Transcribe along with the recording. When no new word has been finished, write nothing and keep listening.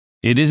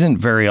It isn't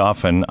very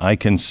often I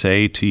can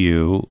say to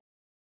you,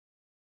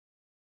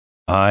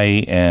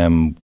 I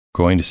am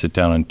going to sit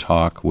down and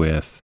talk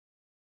with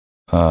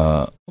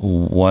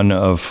one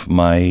of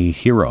my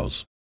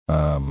heroes,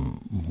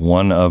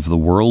 one of the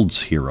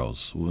world's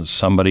heroes,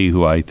 somebody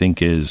who I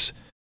think is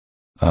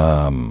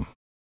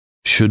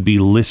should be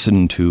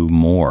listened to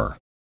more.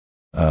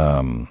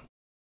 I'm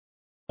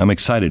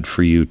excited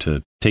for you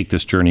to take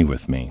this journey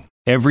with me.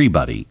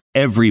 Everybody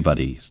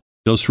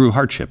goes through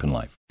hardship in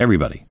life.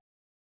 Everybody.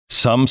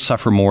 Some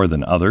suffer more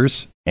than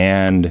others,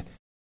 and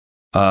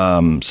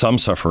some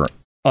suffer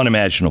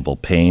unimaginable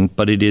pain,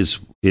 but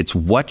it's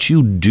what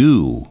you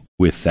do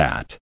with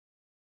that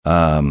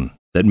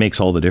that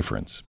makes all the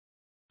difference.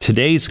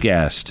 Today's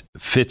guest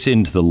fits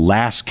into the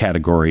last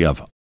category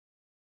of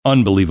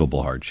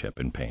unbelievable hardship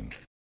and pain.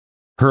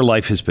 Her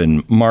life has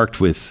been marked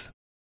with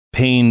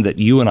pain that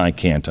you and I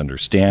can't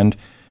understand.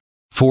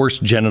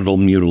 Forced genital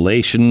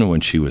mutilation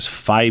when she was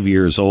 5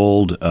 years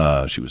old.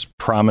 She was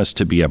promised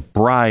to be a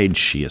bride.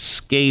 She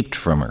escaped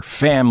from her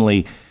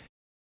family.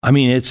 I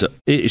mean,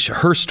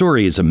 her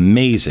story is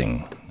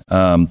amazing.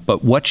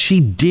 But what she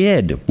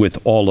did with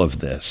all of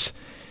this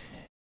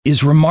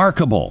is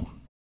remarkable.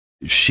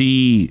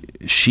 She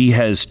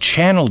has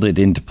channeled it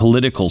into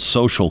political,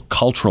 social,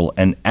 cultural,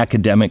 and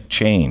academic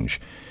change.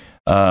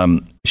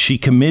 She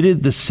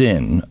committed the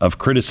sin of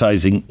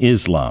criticizing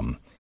Islam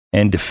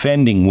and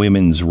defending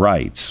women's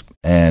rights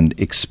and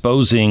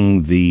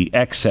exposing the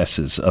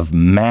excesses of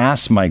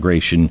mass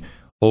migration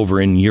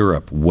over in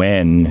Europe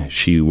when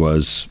she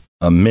was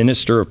a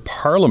minister of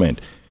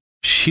parliament.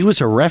 She was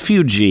a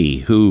refugee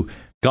who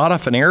got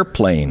off an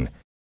airplane,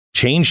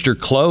 changed her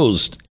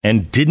clothes,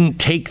 and didn't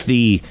take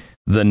the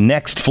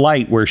next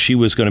flight where she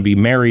was going to be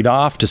married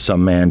off to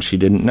some man she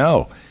didn't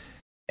know.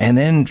 And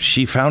then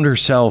she found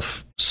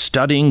herself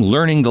studying,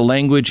 learning the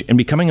language, and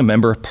becoming a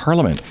member of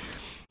parliament.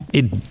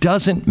 It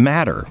doesn't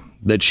matter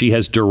that she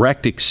has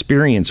direct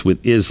experience with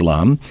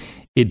Islam.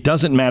 It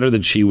doesn't matter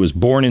that she was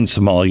born in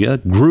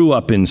Somalia, grew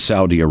up in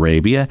Saudi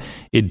Arabia.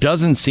 It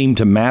doesn't seem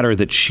to matter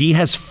that she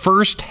has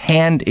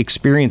firsthand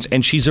experience,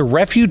 and she's a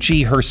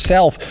refugee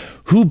herself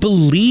who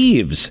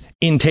believes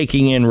in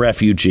taking in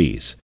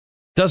refugees.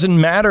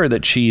 Doesn't matter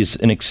that she's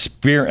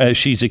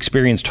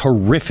experienced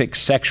horrific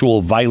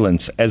sexual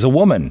violence as a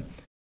woman.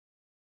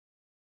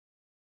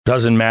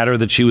 Doesn't matter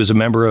that she was a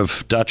member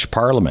of Dutch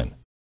Parliament.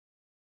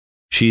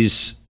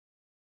 She's,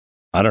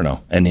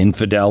 an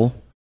infidel,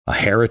 a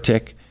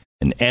heretic,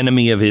 an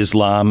enemy of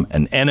Islam,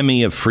 an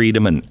enemy of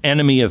freedom, an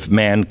enemy of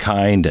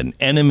mankind, an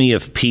enemy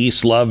of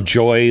peace, love,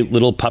 joy,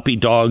 little puppy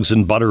dogs,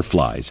 and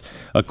butterflies.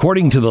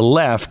 According to the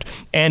left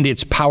and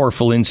its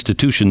powerful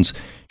institutions,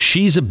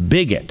 she's a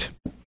bigot,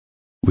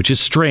 which is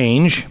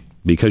strange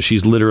because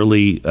she's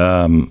literally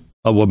a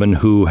woman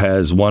who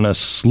has won a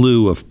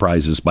slew of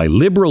prizes by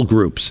liberal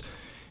groups,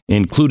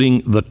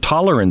 including the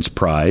Tolerance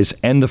Prize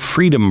and the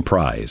Freedom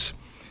Prize.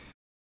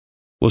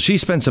 Well, she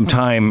spent some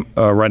time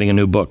writing a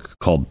new book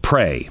called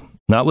Pray,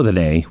 not with an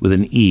A, with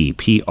an E,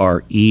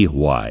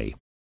 Prey,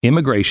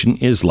 Immigration,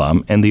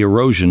 Islam, and the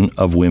Erosion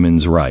of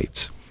Women's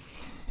Rights.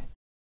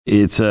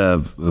 It's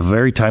a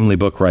very timely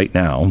book right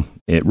now.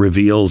 It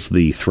reveals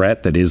the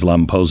threat that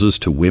Islam poses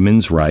to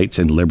women's rights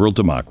and liberal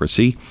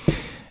democracy.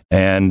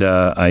 And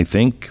I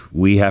think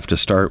we have to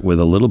start with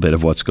a little bit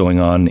of what's going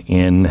on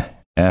in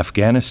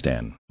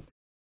Afghanistan.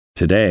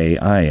 Today,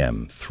 I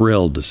am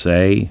thrilled to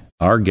say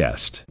our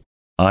guest,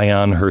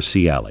 Ayaan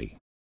Hirsi. I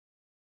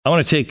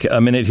want to take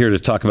a minute here to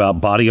talk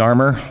about body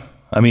armor.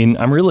 I mean,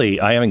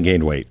 I haven't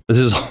gained weight.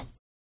 This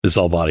is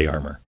all body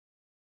armor.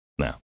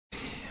 Now,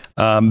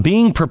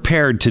 being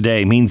prepared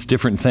today means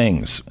different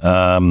things.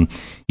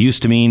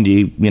 Used to mean,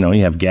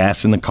 you have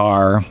gas in the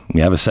car,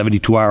 you have a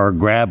 72-hour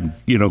grab,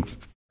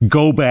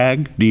 go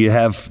bag. Do you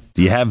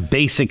have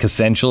basic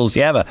essentials?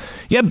 You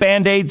have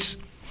Band-Aids.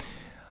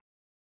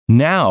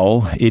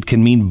 Now it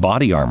can mean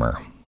body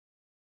armor.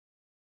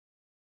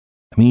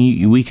 I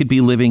mean, we could be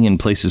living in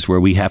places where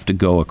we have to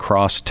go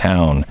across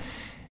town,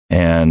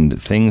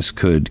 and things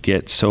could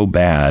get so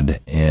bad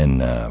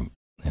in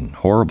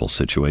horrible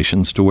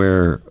situations to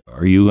where,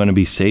 are you going to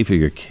be safe? Are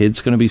your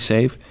kids going to be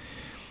safe?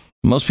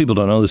 Most people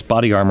don't know this.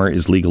 Body armor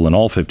is legal in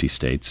all 50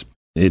 states.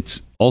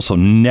 It's also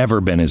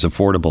never been as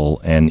affordable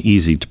and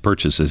easy to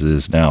purchase as it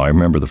is now. I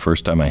remember the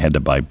first time I had to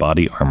buy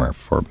body armor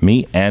for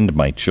me and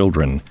my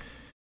children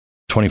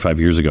 25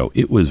 years ago.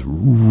 It was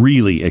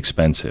really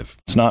expensive.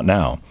 It's not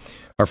now.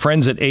 Our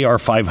friends at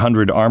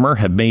AR500 Armor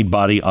have made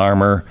body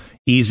armor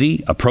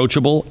easy,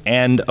 approachable,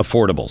 and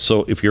affordable.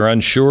 So if you're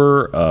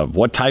unsure of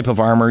what type of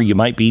armor you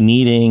might be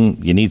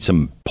needing, you need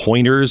some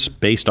pointers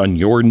based on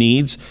your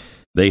needs,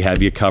 they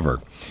have you covered.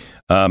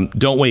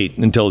 Don't wait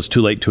until it's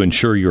too late to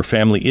ensure your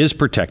family is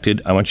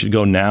protected. I want you to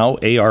go now,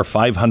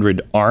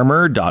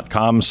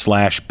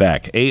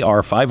 ar500armor.com/Beck,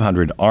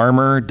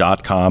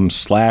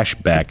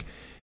 ar500armor.com/Beck.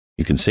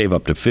 You can save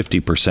up to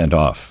 50%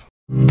 off.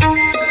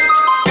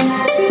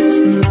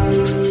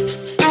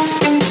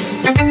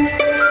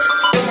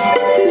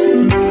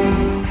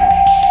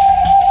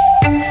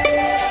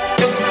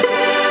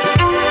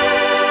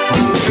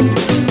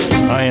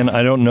 Ayaan,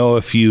 I don't know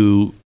if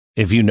you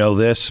know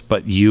this,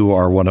 but you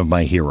are one of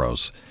my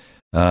heroes.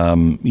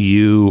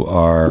 You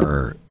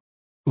are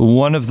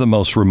one of the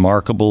most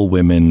remarkable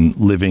women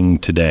living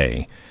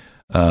today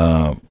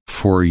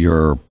for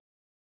your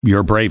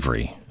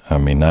bravery. I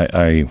mean,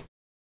 I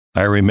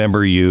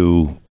remember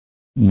you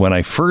when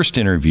I first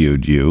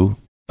interviewed you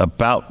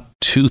about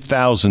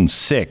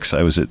 2006.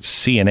 I was at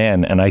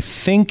CNN, and I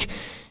think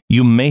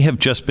you may have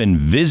just been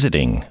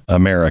visiting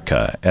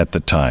America at the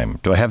time.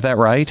 Do I have that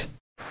right?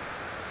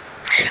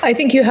 I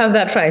think you have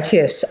that right,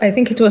 yes. I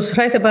think it was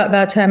right about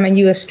that time, and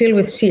you were still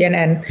with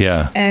CNN.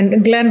 Yeah.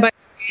 And Glenn, by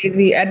the way,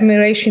 the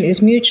admiration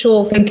is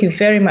mutual. Thank you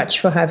very much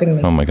for having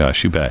me. Oh, my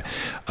gosh, you bet.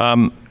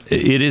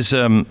 It's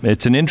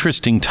an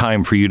interesting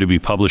time for you to be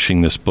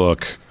publishing this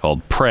book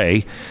called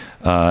Pray,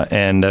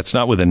 and that's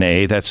not with an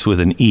A, that's with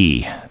an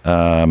E.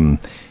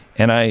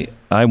 And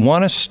I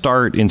want to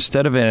start,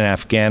 instead of in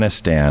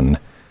Afghanistan,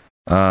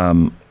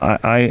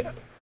 I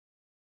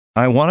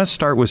want to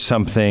start with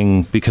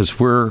something, because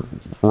we're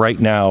right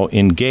now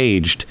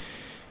engaged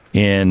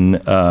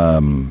in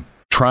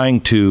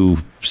trying to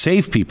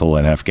save people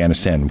in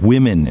Afghanistan,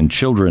 women and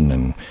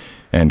children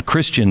and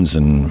Christians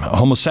and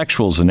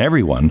homosexuals and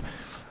everyone.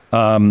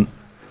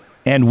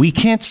 And we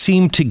can't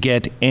seem to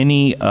get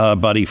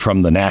anybody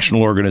from the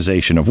National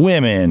Organization of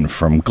Women,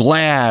 from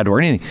GLAAD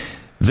or anything.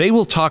 They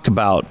will talk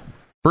about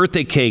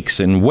birthday cakes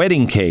and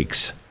wedding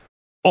cakes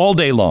all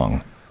day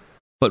long.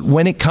 But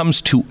when it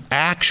comes to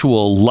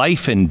actual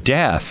life and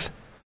death,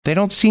 they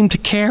don't seem to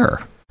care.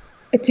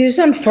 It is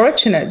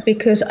unfortunate,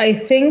 because I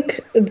think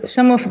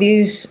some of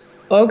these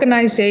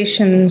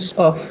organizations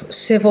of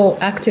civil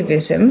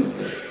activism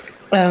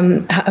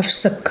have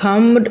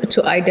succumbed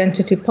to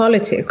identity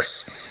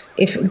politics.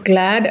 If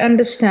GLAAD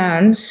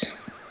understands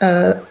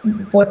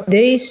what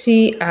they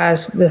see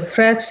as the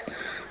threat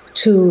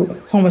to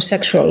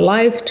homosexual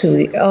life, to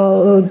the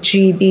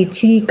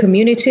LGBT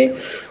community,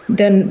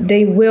 then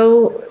they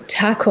will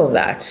tackle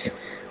that.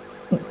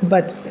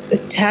 But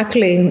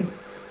tackling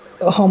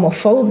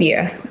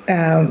homophobia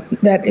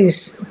that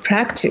is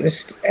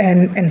practiced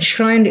and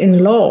enshrined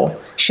in law,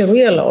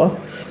 Sharia law,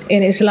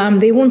 in Islam,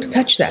 they won't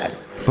touch that.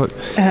 But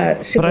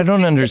I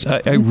don't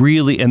understand. I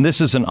really, and this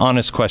is an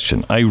honest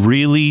question, I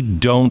really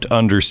don't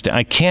understand.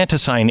 I can't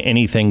assign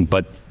anything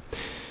but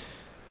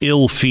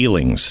ill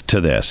feelings to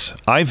this.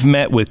 I've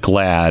met with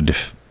GLAAD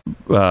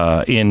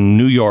in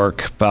New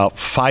York about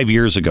 5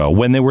 years ago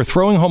when they were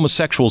throwing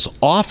homosexuals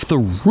off the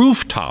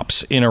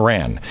rooftops in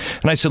Iran.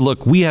 And I said,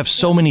 look, we have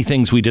so many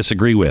things we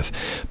disagree with,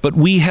 but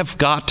we have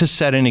got to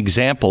set an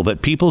example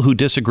that people who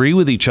disagree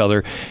with each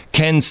other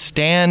can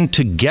stand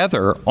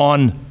together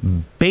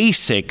on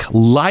basic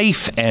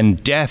life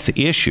and death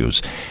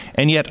issues.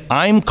 And yet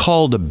I'm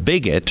called a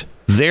bigot.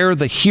 They're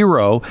the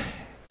hero.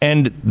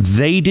 And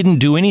they didn't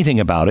do anything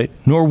about it,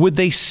 nor would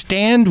they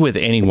stand with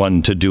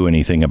anyone to do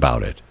anything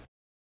about it.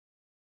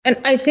 And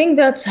I think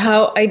that's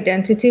how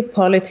identity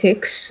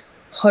politics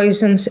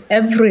poisons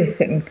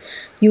everything.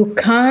 You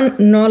can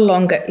no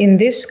longer, in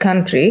this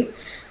country,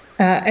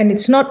 and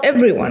it's not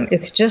everyone,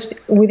 it's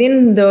just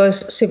within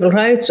those civil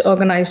rights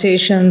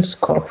organizations,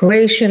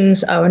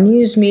 corporations, our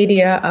news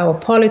media, our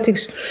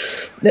politics,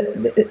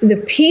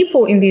 the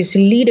people in these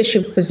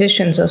leadership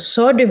positions are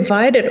so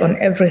divided on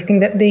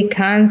everything that they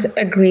can't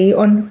agree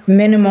on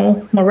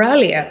minimal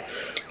moralia,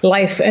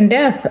 life and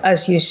death,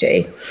 as you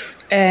say.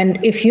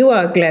 And if you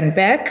are Glenn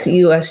Beck,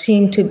 you are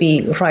seen to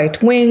be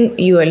right-wing,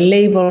 you are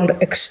labeled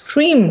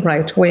extreme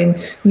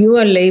right-wing, you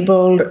are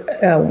labeled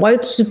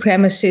white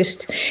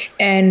supremacist,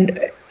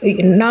 and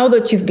now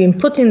that you've been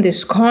put in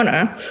this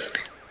corner,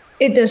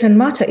 it doesn't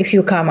matter if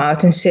you come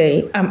out and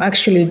say, I'm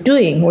actually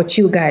doing what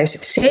you guys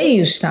say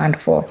you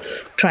stand for,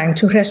 trying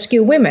to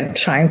rescue women,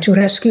 trying to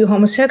rescue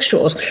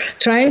homosexuals,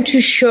 trying to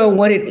show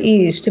what it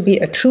is to be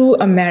a true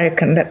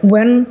American, that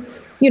when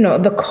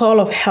the call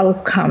of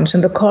help comes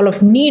and the call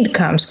of need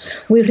comes,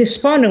 we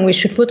respond, and we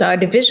should put our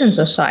divisions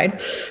aside.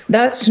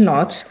 That's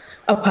not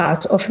a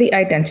part of the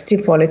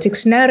identity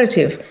politics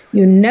narrative.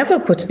 You never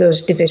put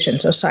those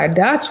divisions aside.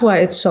 That's why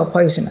it's so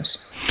poisonous.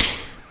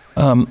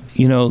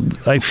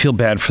 I feel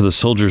bad for the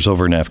soldiers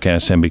over in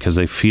Afghanistan, because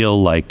they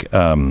feel like,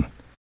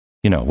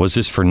 was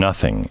this for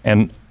nothing?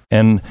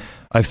 And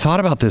I've thought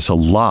about this a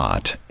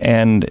lot,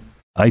 and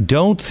I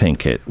don't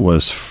think it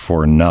was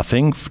for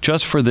nothing,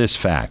 just for this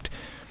fact.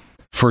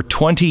 For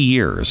 20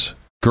 years,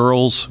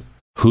 girls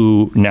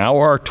who now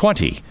are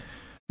 20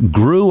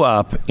 grew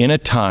up in a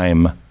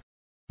time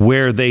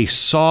where they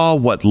saw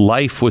what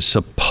life was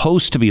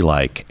supposed to be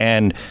like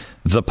and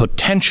the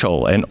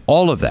potential and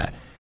all of that.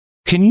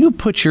 Can you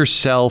put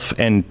yourself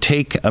and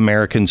take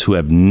Americans who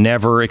have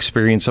never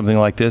experienced something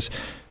like this?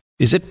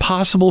 Is it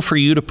possible for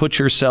you to put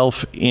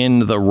yourself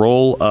in the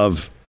role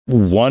of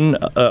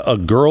a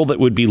girl that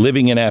would be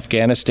living in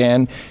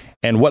Afghanistan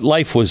and what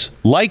life was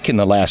like in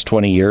the last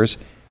 20 years?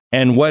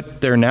 And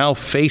what they're now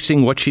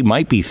facing, what she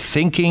might be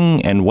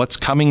thinking, and what's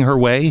coming her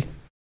way?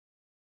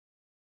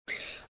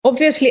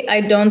 Obviously,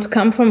 I don't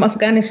come from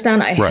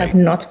Afghanistan. I have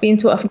not been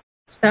to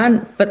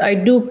Afghanistan, but I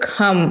do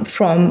come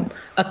from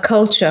a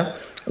culture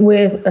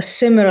with a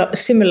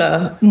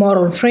similar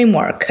moral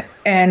framework.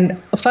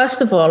 And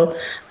first of all,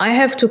 I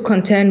have to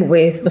contend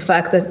with the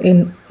fact that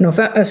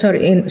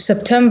in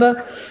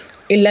September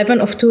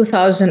 11 of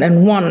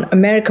 2001,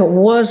 America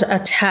was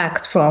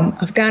attacked from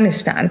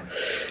Afghanistan.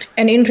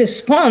 And in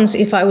response,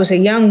 if I was a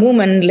young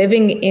woman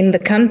living in the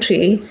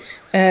country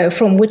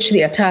from which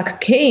the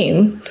attack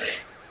came,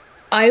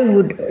 I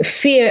would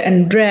fear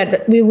and dread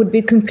that we would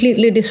be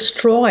completely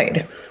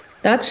destroyed.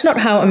 That's not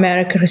how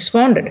America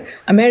responded.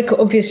 America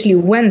obviously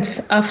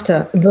went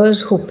after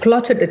those who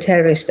plotted the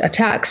terrorist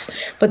attacks,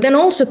 but then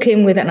also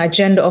came with an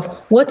agenda of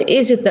what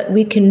is it that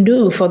we can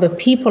do for the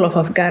people of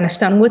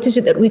Afghanistan? What is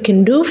it that we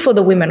can do for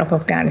the women of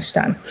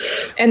Afghanistan?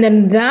 And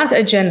then that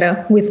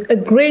agenda, with a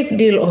great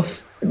deal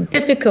of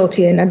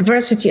difficulty and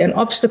adversity and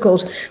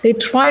obstacles, they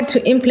tried to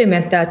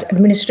implement that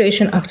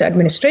administration after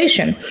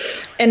administration.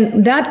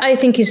 And that, I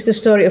think, is the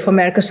story of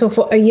America. So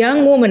for a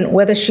young woman,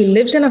 whether she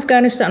lives in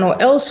Afghanistan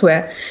or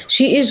elsewhere,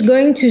 she is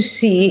going to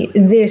see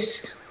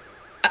this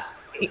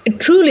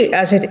truly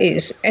as it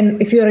is.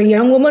 And if you're a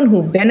young woman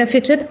who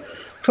benefited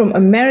from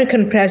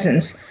American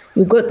presence,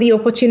 you got the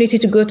opportunity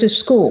to go to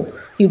school,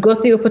 you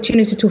got the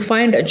opportunity to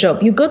find a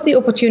job, you got the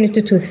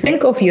opportunity to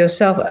think of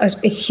yourself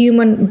as a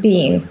human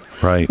being,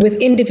 right, with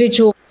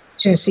individual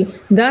agency.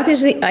 That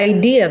is the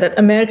idea that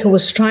America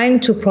was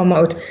trying to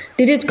promote.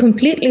 Did it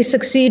completely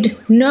succeed?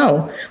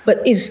 No.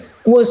 But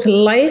was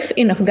life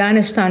in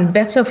Afghanistan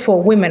better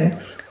for women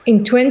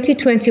in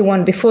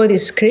 2021 before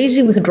this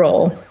crazy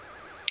withdrawal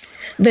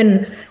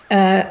than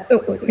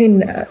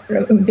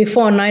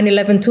before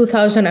 9/11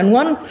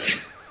 2001?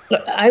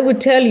 I would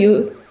tell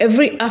you,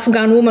 every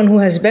Afghan woman who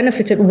has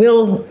benefited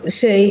will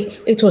say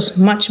it was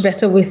much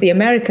better with the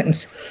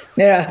Americans.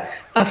 There are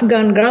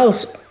Afghan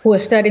girls who are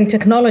studying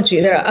technology.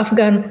 There are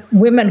Afghan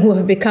women who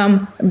have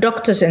become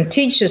doctors and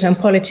teachers and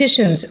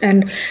politicians,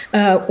 and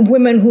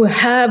women who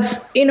have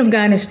in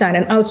Afghanistan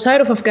and outside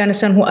of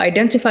Afghanistan who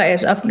identify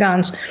as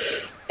Afghans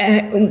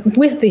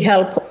with the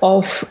help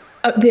of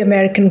the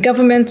American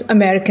government,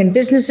 American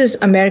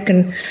businesses,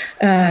 American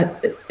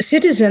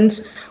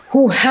citizens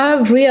who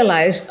have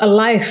realized a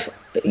life,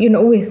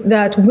 with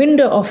that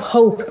window of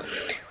hope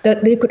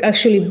that they could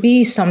actually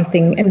be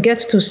something and get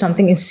to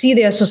something and see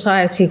their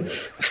society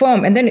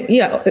form. And then,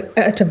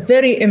 at a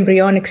very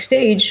embryonic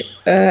stage,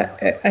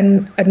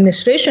 an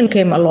administration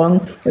came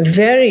along,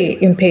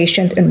 very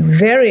impatient and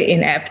very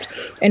inept,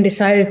 and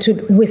decided to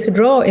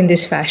withdraw in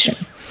this fashion.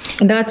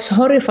 And that's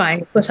horrifying,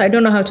 because I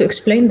don't know how to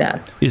explain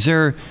that. Is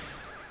there...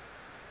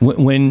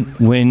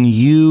 When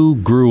you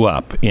grew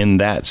up in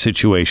that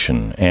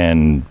situation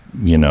and,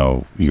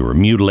 you were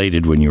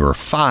mutilated when you were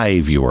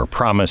 5, you were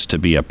promised to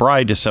be a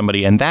bride to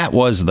somebody, and that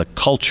was the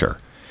culture.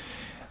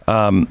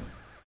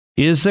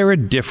 Is there a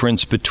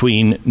difference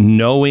between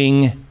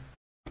knowing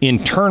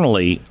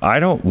internally, I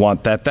don't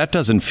want that, that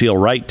doesn't feel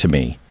right to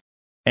me,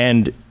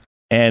 and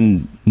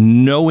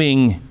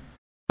knowing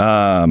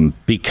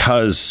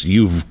because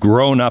you've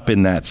grown up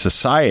in that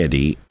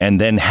society and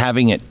then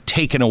having it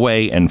taken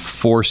away and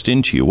forced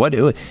into you? What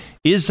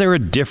is there a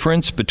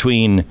difference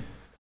between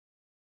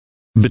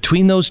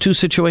those two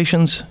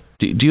situations?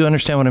 Do you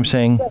understand what I'm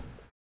saying?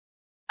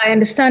 I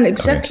understand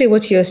exactly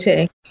what you're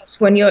saying.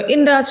 When you're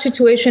in that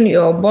situation,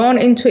 you're born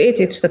into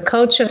it. It's the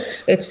culture,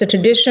 it's the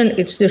tradition,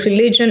 it's the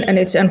religion, and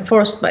it's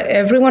enforced by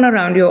everyone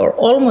around you, or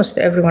almost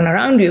everyone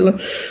around you.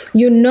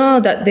 You know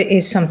that there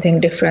is something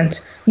different.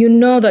 You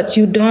know that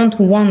you don't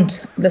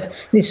want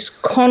this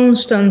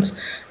constant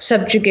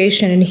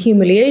subjugation and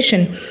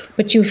humiliation,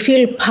 but you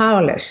feel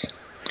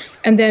powerless.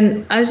 And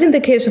then, as in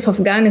the case of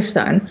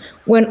Afghanistan,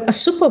 when a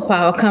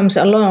superpower comes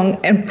along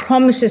and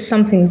promises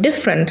something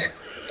different,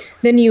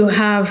 then you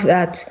have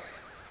that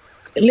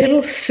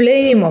little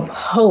flame of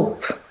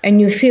hope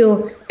and you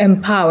feel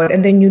empowered,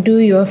 and then you do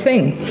your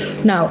thing.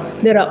 Now,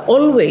 there are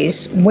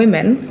always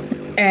women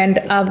and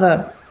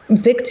other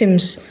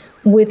victims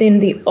within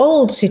the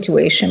old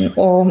situation,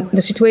 or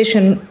the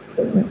situation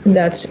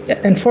that's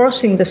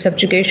enforcing the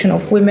subjugation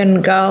of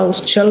women,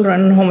 girls,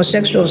 children,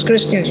 homosexuals,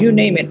 Christians, you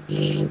name it.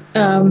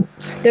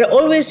 There are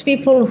always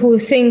people who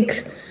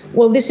think,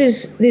 well, this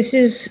is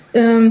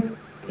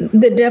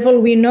the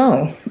devil we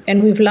know,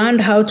 and we've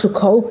learned how to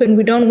cope, and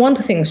we don't want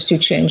things to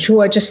change,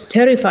 who are just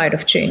terrified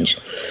of change.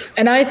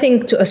 And I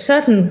think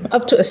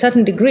up to a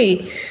certain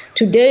degree,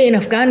 today in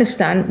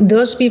Afghanistan,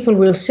 those people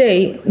will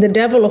say the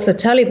devil of the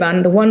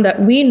Taliban, the one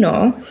that we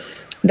know,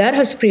 that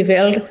has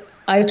prevailed.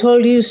 I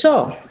told you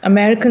so.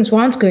 Americans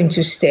weren't going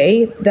to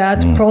stay.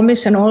 That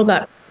promise and all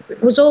that,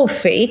 it was all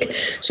fake.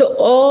 So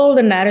all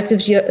the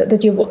narratives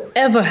that you've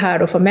ever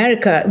heard of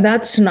America,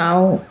 that's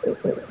now,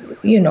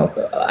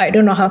 I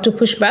don't know how to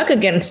push back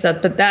against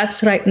that, but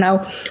that's right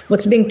now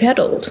what's being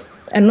peddled,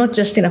 and not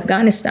just in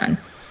Afghanistan.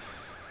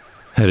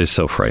 That is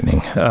so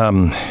frightening.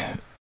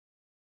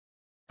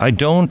 I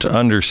don't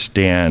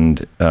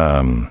understand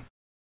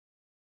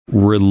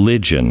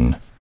religion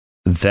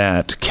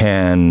that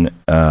can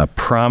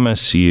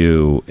promise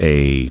you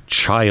a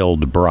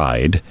child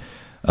bride,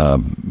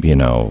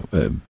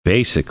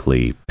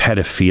 basically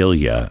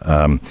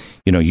pedophilia.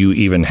 You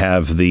even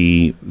have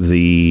the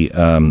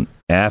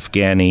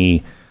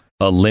Afghani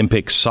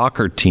Olympic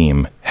soccer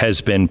team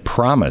has been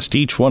promised.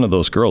 Each one of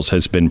those girls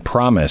has been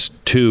promised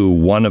to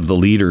one of the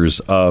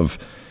leaders of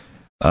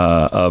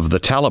the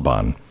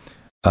Taliban.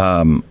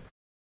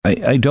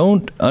 I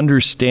don't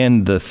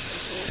understand the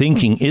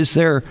thinking. Is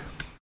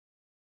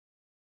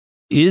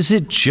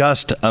it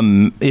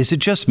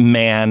just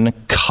man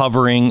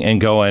covering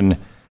and going,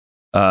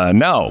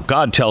 no,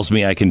 God tells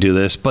me I can do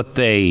this, but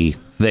they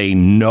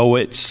know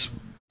it's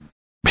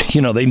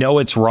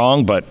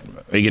wrong, but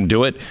they can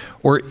do it?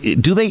 Or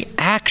do they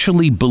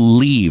actually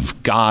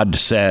believe God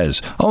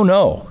says, oh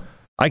no,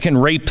 I can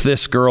rape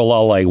this girl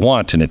all I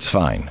want and it's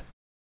fine?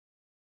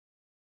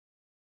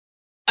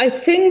 I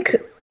think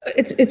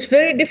it's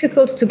very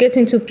difficult to get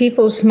into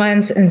people's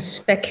minds and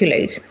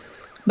speculate.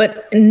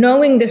 But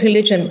knowing the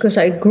religion, because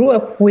I grew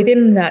up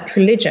within that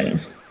religion,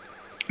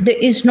 there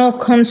is no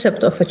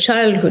concept of a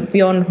childhood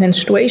beyond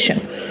menstruation.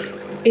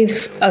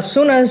 If as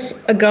soon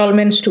as a girl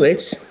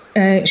menstruates,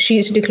 she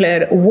is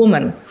declared a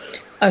woman.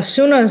 As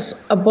soon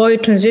as a boy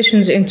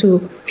transitions into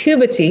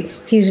puberty,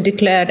 he's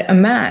declared a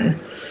man.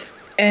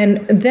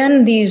 And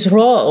then these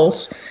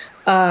roles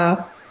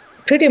are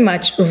pretty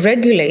much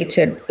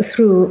regulated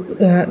through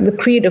the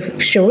creed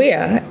of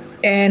Sharia.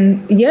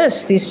 And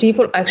yes, these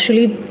people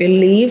actually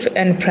believe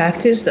and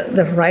practice that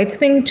the right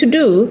thing to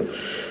do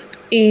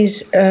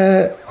is,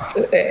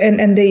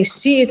 and they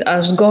see it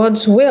as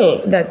God's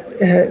will, that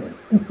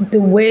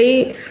the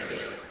way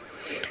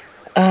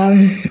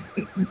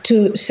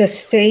to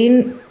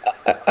sustain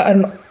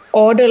an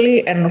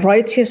orderly and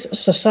righteous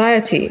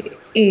society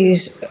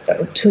is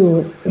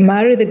to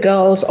marry the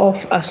girls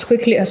off as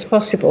quickly as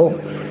possible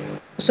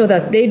so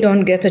that they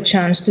don't get a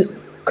chance to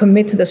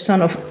commit the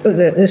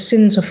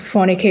sins of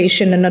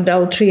fornication and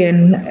adultery,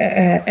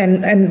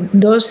 and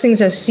those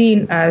things are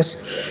seen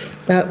as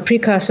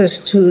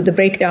precursors to the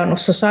breakdown of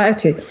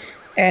society.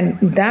 And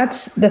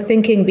that's the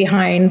thinking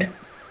behind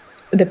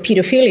the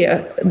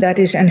pedophilia that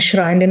is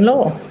enshrined in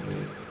law.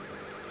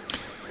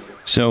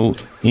 So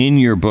in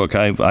your book,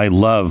 I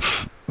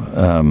love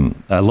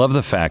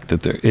the fact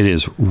that it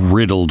is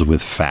riddled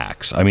with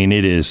facts. I mean,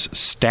 it is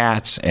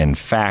stats and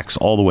facts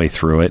all the way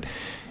through it.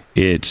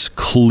 It's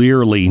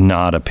clearly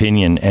not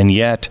opinion, and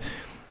yet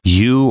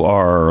you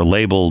are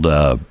labeled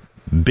a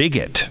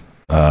bigot.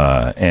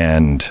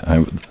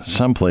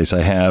 Someplace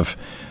I have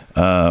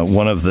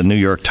one of the New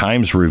York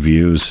Times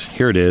reviews.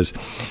 Here it is.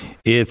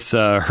 It's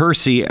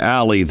Hirsi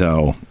Ali,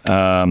 though.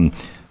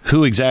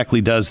 Who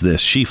exactly does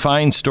this? She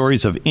finds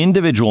stories of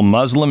individual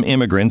Muslim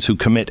immigrants who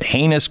commit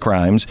heinous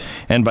crimes,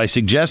 and by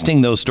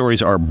suggesting those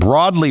stories are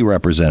broadly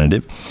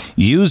representative,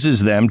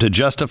 uses them to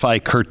justify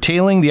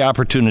curtailing the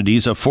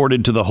opportunities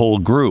afforded to the whole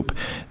group.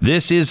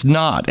 This is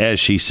not, as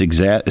she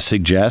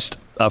suggests,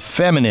 a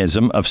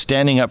feminism of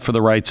standing up for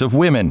the rights of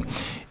women.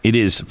 It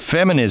is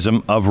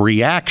feminism of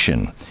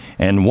reaction,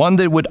 and one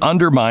that would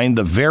undermine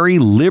the very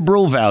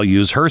liberal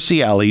values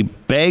Hirsi Ali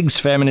begs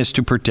feminists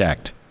to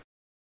protect.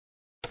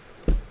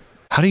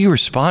 How do you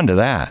respond to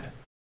that?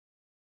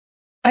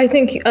 I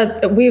think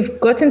we've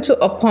gotten to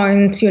a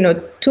point,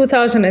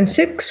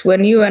 2006,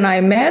 when you and I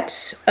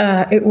met,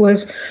 it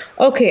was,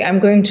 okay, I'm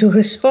going to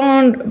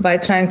respond by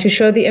trying to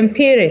show the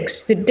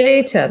empirics, the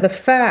data, the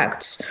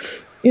facts.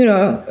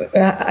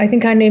 I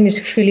think her name is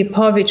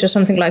Filipovich or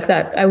something like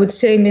that. I would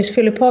say, Ms.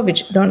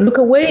 Filipovich, don't look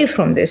away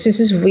from this. This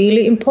is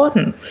really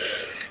important.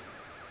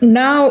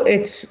 Now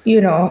it's,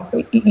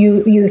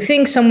 you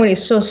think someone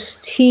is so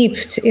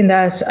steeped in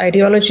that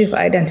ideology of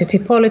identity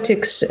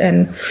politics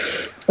and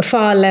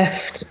far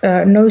left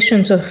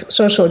notions of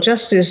social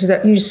justice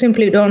that you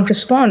simply don't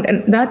respond.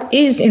 And that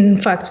is, in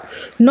fact,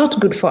 not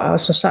good for our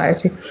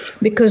society,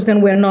 because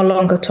then we're no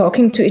longer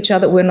talking to each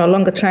other. We're no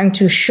longer trying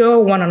to show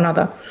one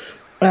another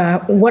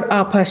what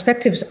our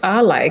perspectives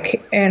are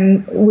like.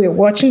 And we're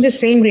watching the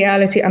same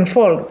reality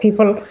unfold.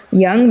 People,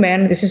 young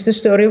men, this is the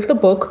story of the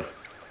book,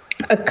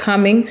 are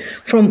coming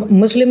from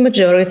Muslim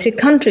majority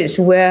countries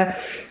where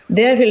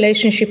their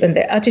relationship and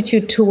their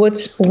attitude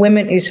towards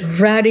women is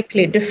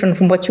radically different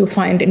from what you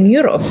find in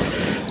Europe.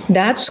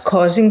 That's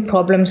causing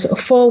problems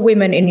for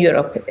women in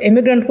Europe.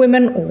 Immigrant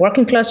women,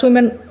 working class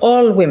women,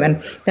 all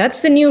women.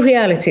 That's the new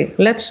reality.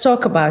 Let's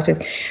talk about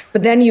it.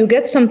 But then you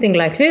get something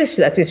like this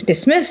that is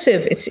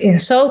dismissive, it's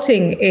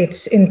insulting,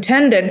 it's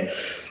intended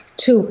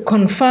to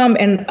confirm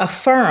and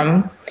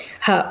affirm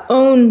her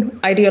own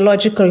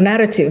ideological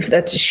narrative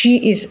that she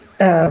is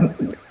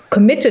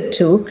committed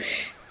to,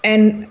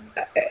 and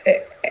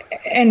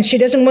she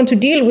doesn't want to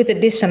deal with the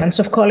dissonance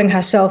of calling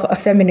herself a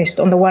feminist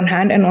on the one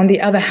hand, and on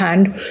the other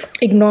hand,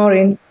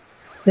 ignoring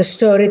the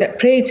story that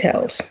Prey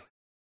tells.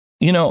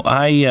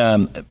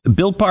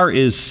 Built Bar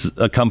is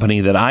a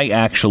company that I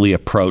actually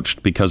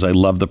approached because I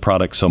love the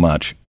product so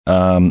much,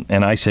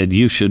 and I said,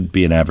 you should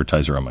be an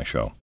advertiser on my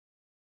show.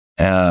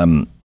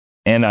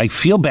 And I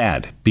feel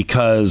bad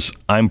because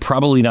I'm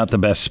probably not the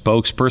best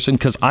spokesperson,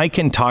 because I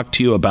can talk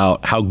to you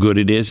about how good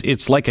it is.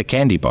 It's like a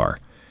candy bar.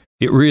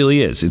 It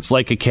really is. It's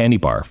like a candy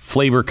bar.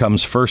 Flavor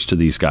comes first to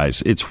these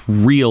guys. It's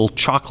real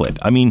chocolate.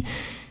 I mean,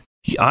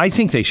 I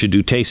think they should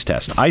do taste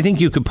tests. I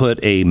think you could put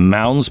a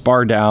Mounds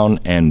bar down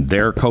and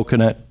their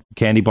coconut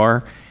candy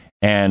bar,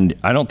 and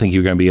I don't think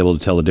you're going to be able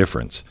to tell the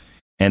difference.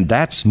 And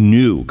that's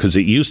new, because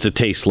it used to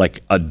taste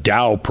like a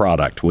Dow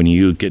product when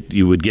you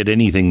would get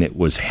anything that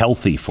was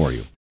healthy for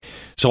you.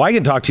 So I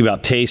can talk to you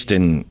about taste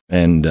and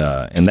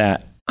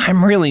that.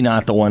 I'm really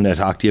not the one to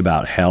talk to you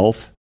about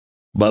health,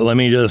 but let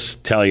me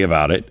just tell you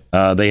about it.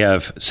 They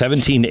have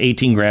 17 to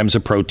 18 grams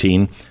of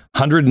protein,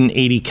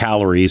 180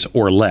 calories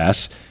or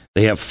less.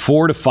 They have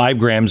 4 to 5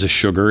 grams of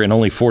sugar and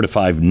only 4 to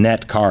 5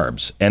 net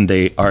carbs, and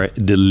they are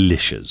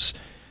delicious.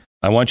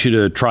 I want you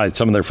to try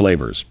some of their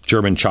flavors: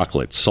 German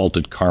chocolate,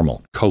 salted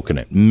caramel,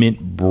 coconut, mint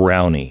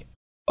brownie.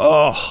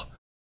 Oh,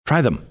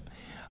 try them.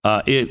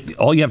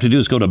 All you have to do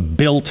is go to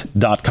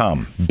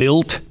built.com.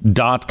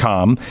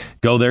 Built.com.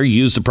 Go there,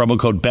 use the promo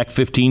code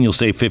BECK15. You'll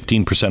save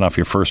 15% off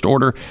your first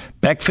order.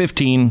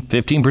 BECK15,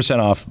 15%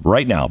 off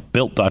right now.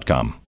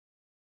 Built.com.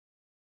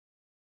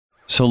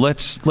 So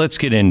let's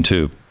get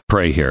into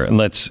pray here, and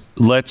let's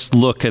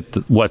look at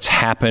what's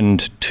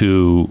happened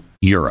to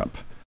Europe.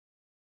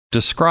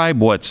 Describe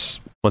what's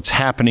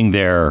happening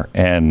there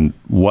and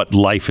what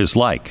life is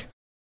like.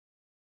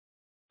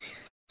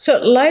 So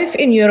life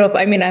in Europe,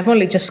 I mean, I've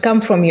only just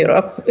come from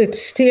Europe.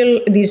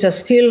 These are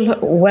still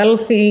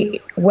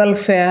wealthy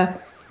welfare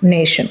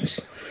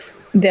nations.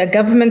 Their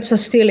governments are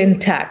still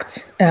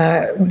intact.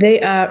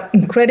 They are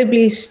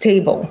incredibly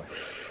stable,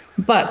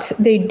 but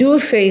they do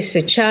face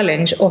the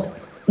challenge of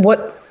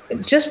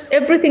just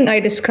everything I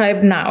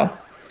described now.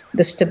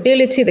 The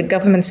stability, the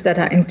governments that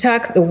are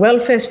intact, the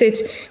welfare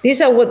states,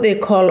 these are what they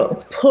call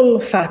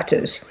pull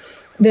factors.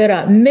 There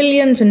are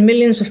millions and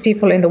millions of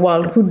people in the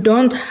world who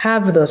don't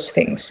have those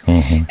things,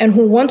 and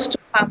who want to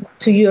come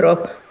to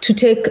Europe to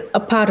take a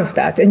part of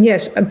that. And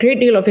yes, a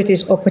great deal of it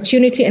is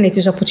opportunity, and it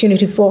is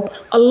opportunity for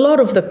a lot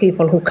of the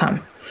people who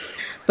come.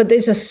 But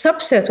there's a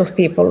subset of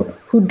people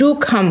who do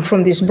come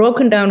from these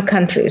broken down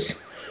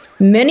countries,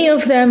 many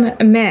of them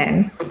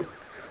men,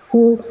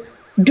 who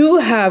do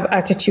have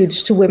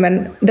attitudes to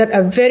women that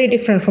are very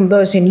different from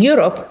those in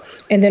Europe,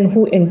 and then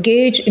who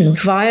engage in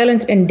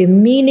violent and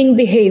demeaning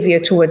behavior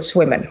towards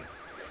women.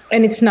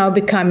 And it's now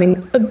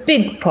becoming a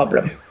big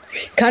problem.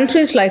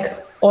 Countries like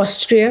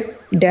Austria,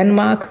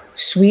 Denmark,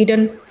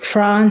 Sweden,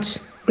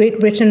 France, Great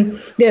Britain,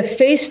 they're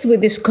faced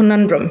with this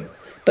conundrum.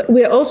 But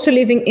we're also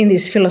living in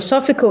this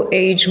philosophical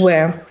age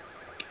where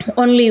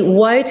only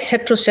white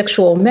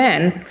heterosexual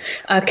men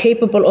are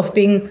capable of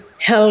being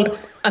held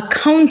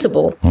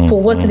accountable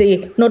for what they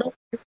not only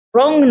did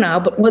wrong now,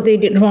 but what they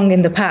did wrong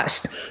in the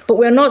past. But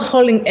we're not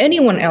holding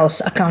anyone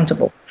else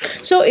accountable.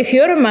 So if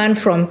you're a man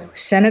from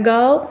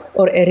Senegal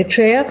or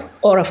Eritrea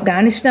or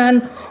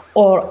Afghanistan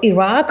or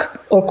Iraq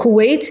or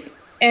Kuwait,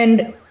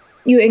 and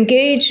you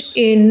engage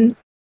in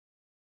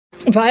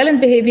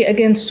violent behavior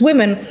against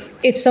women,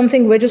 it's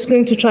something we're just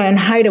going to try and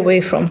hide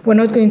away from. We're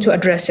not going to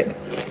address it.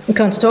 We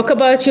can't talk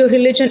about your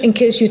religion in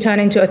case you turn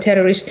into a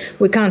terrorist.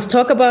 We can't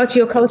talk about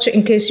your culture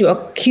in case you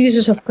accuse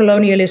us of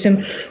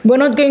colonialism. We're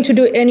not going to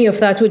do any of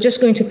that. We're just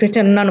going to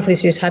pretend none of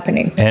this is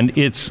happening. And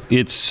it's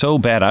so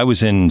bad. I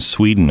was in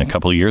Sweden a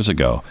couple of years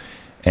ago,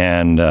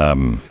 and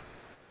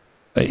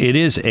it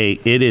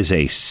is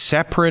a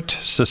separate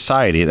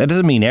society. That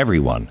doesn't mean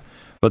everyone.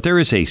 But there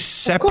is a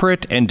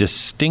separate and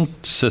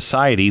distinct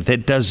society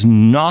that does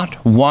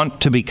not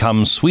want to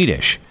become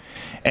Swedish.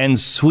 And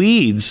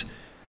Swedes,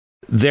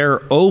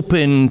 they're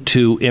open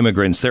to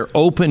immigrants. They're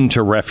open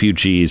to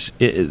refugees.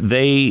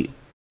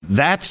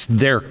 That's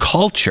their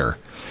culture.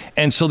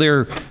 And so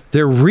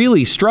they're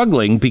really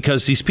struggling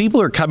because these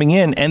people are coming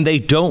in and they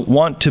don't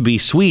want to be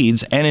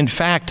Swedes. And in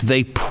fact,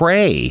 they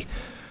prey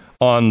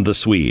on the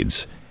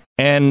Swedes.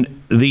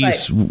 And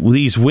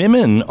these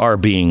women are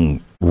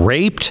being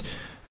raped,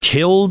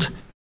 killed,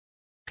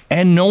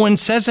 and no one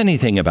says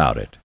anything about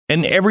it.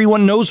 And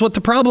everyone knows what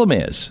the problem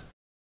is.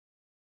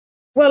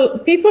 Well,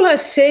 people are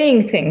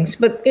saying things,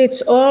 but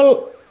it's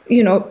all,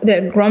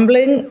 they're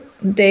grumbling.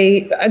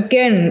 They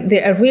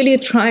are really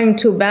trying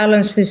to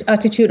balance this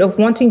attitude of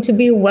wanting to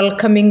be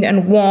welcoming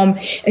and warm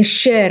and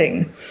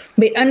sharing.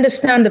 They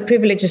understand the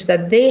privileges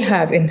that they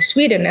have in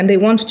Sweden, and they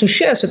want to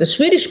share. So the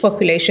Swedish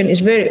population is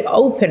very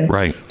open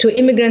to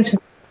immigrants,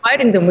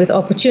 providing them with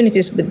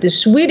opportunities. But the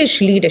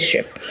Swedish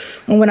leadership,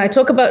 and when I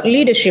talk about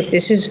leadership,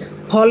 this is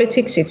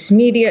politics, it's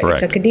media,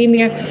 it's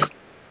academia.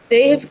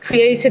 They have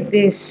created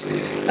this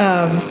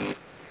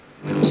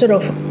sort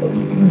of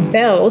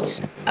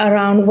belts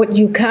around what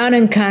you can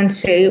and can't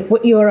say,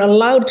 what you're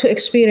allowed to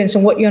experience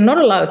and what you're not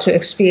allowed to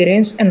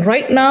experience. And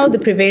right now, the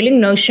prevailing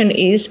notion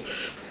is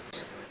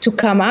to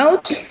come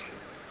out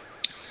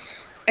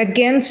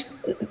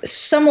against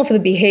some of the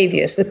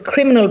behaviors, the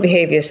criminal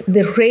behaviors,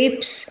 the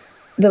rapes,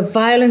 the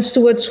violence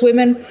towards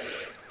women,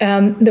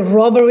 the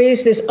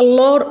robberies. There's a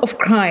lot of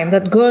crime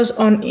that goes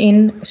on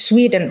in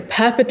Sweden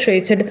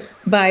perpetrated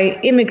by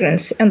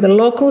immigrants, and the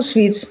local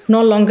Swedes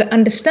no longer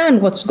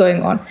understand what's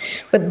going on.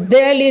 But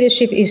their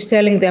leadership is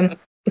telling them,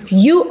 if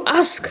you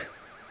ask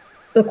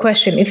the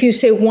question. If you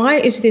say, why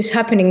is this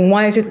happening?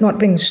 Why is it not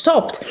being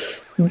stopped?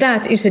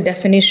 That is the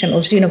definition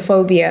of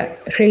xenophobia,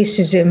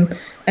 racism,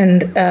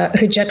 and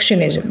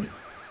rejectionism.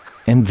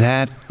 And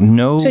that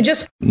no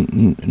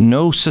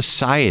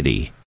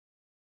society,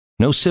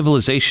 no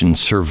civilization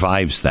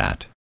survives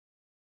that.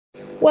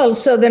 Well,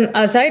 so then,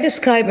 as I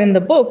describe in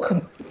the book,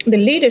 the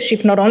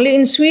leadership, not only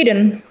in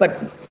Sweden, but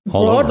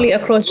broadly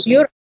across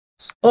Europe,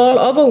 all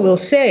over will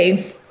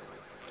say,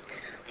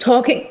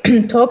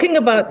 talking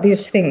about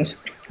these things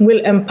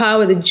will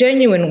empower the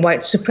genuine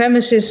white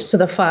supremacists,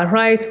 the far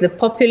right, the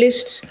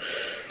populists.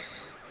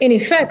 In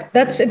effect,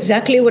 that's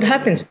exactly what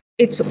happens.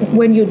 It's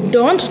when you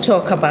don't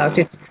talk about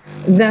it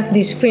that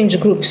these fringe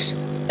groups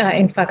are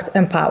in fact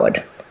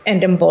empowered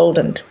and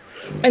emboldened.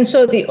 And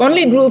so the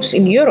only groups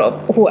in Europe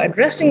who are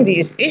addressing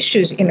these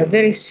issues in a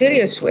very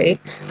serious way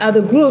are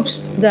the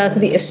groups that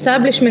the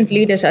establishment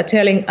leaders are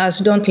telling us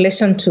don't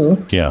listen to.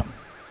 Yeah.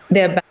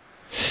 They're bad.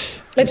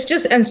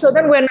 And so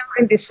then we're now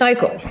in this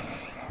cycle.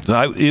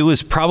 It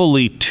was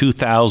probably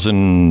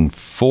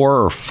 2004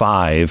 or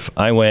 5.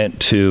 I went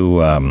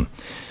to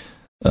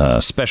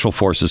Special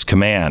Forces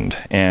Command,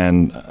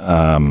 and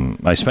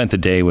I spent the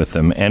day with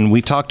them, and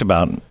we talked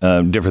about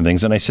different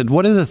things. And I said,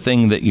 what is the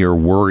thing that you're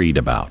worried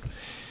about?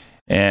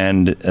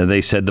 And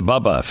they said the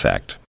Bubba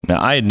effect.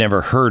 Now, I had never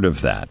heard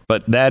of that,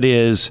 but that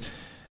is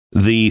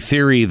the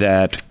theory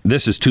that,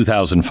 this is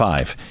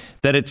 2005,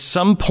 that at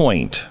some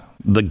point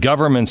the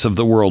governments of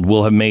the world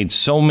will have made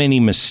so many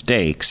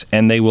mistakes,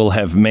 and they will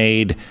have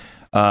made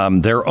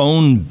their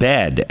own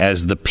bed,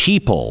 as the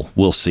people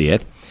will see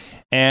it,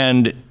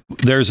 and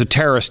there's a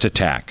terrorist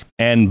attack,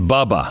 and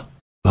Bubba,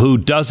 who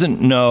doesn't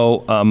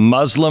know a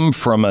Muslim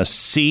from a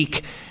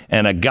Sikh,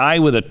 and a guy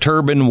with a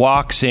turban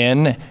walks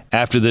in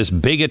after this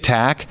big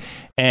attack,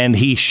 and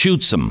he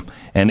shoots him.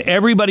 And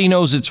everybody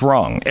knows it's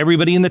wrong.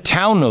 Everybody in the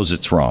town knows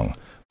it's wrong.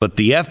 But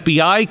the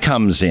FBI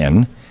comes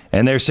in,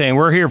 and they're saying,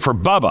 we're here for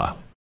Bubba.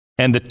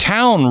 And the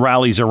town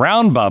rallies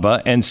around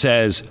Bubba and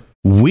says,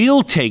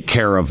 we'll take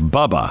care of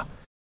Bubba.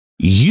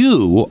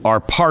 You are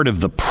part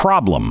of the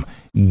problem.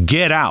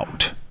 Get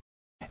out.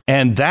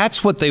 And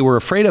that's what they were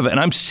afraid of.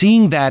 And I'm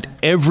seeing that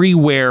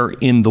everywhere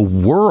in the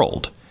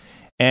world.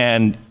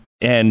 And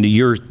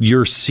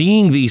you're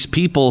seeing these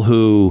people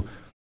who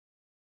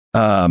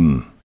are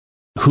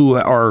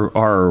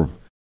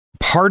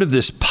part of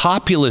this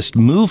populist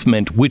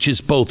movement, which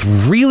is both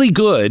really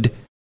good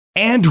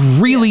and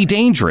really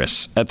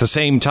dangerous at the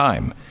same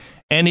time.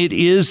 And it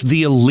is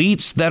the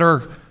elites that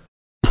are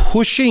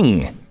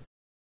pushing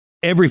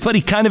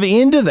everybody kind of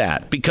into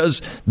that,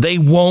 because they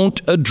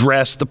won't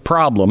address the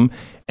problem,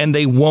 and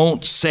they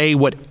won't say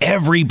what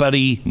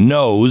everybody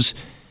knows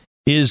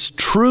is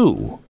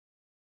true.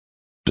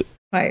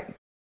 Right.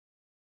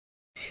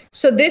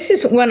 So this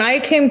is when I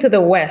came to the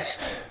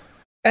West.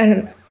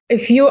 And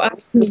if you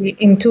asked me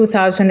in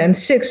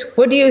 2006,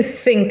 what do you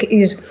think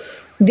is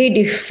the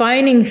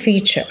defining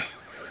feature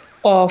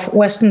of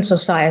Western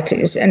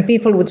societies? And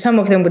some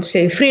of them would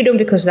say freedom,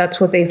 because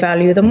that's what they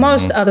value the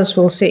most. Others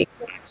will say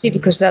equality,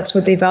 because that's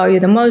what they value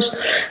the most,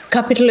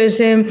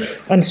 capitalism,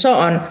 and so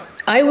on.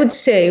 I would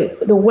say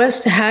the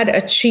West had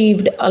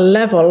achieved a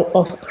level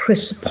of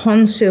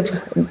responsive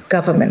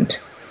government.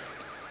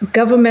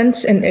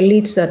 Governments and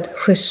elites that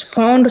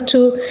respond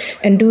to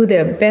and do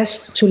their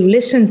best to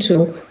listen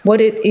to what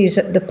it is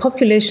the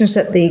populations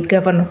that they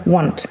govern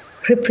want.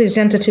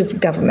 Representative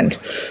government.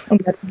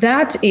 And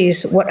that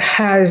is what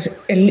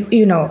has,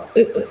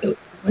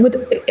 with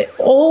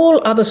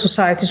all other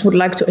societies would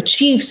like to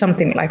achieve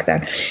something like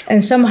that.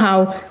 And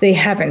somehow they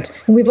haven't.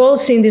 We've all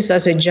seen this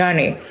as a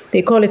journey.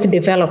 They call it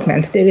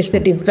development. There is the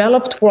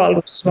developed world,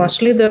 which is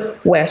mostly the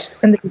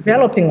West, and the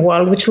developing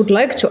world, which would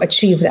like to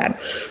achieve that.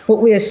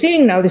 What we are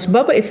seeing now, this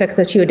Bubba effect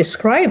that you're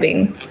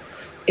describing,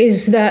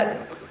 is that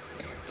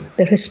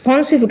the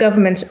responsive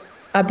governments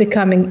are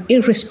becoming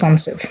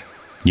irresponsive.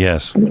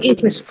 Yes.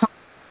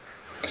 Irresponsive.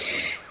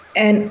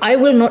 And I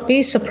will not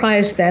be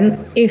surprised then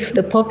if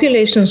the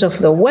populations of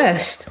the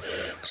West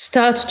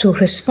start to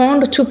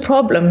respond to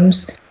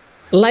problems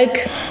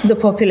like the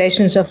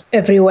populations of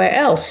everywhere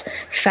else.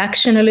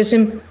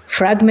 Factionalism,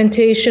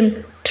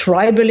 fragmentation,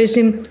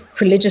 tribalism,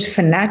 religious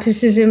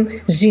fanaticism,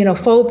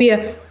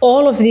 xenophobia,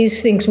 all of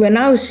these things. We're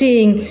now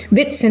seeing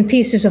bits and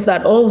pieces of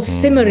that all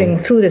simmering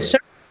through the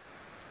surface.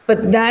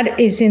 But that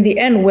is in the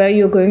end where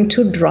you're going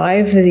to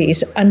drive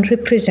these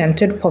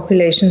unrepresented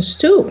populations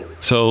to.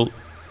 So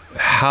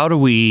how do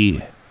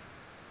we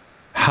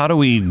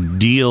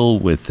deal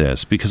with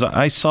this? Because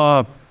I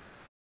saw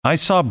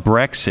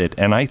Brexit,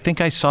 and I think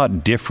I saw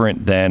it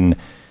different than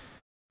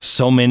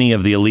so many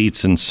of the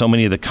elites and so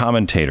many of the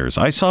commentators.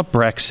 I saw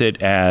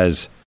Brexit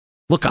as,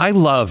 look, I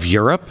love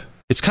Europe.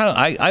 It's kind of,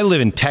 I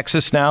live in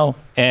Texas now,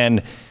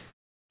 and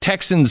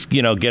Texans,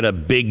 get a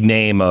big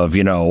name of,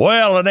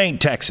 well, it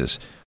ain't Texas.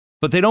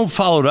 But they don't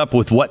follow it up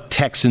with what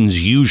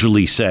Texans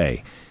usually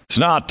say. It's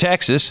not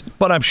Texas,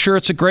 but I'm sure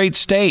it's a great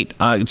state.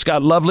 It's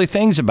got lovely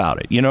things about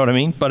it. You know what I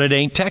mean? But it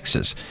ain't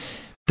Texas.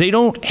 They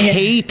don't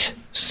hate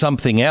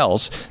something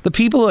else. The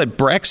people at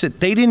Brexit,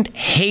 they didn't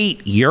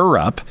hate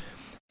Europe.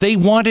 They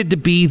wanted to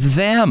be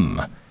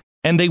them,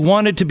 and they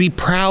wanted to be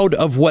proud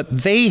of what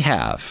they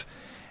have.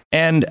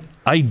 And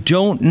I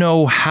don't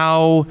know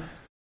how,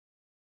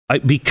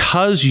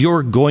 because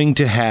you're going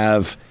to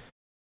have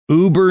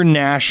uber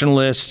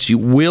nationalists, you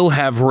will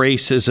have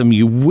racism,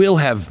 you will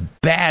have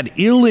bad,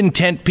 ill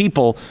intent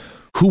people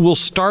who will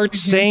start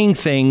saying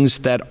things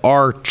that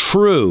are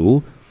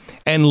true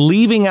and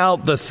leaving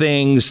out the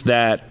things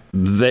that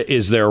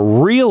is their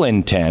real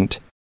intent,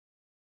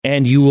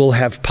 and you will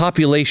have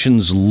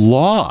populations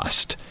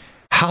lost.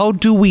 How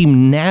do we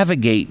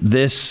navigate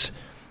this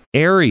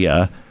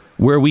area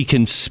where we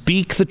can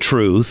speak the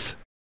truth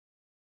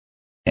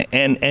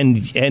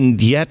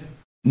and yet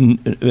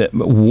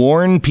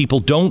warn people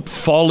don't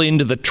fall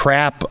into the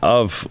trap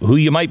of who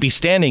you might be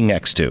standing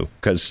next to,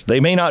 because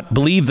they may not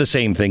believe the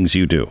same things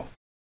you do?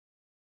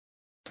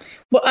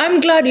 Well,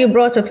 I'm glad you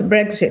brought up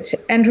Brexit.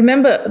 And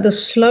remember, the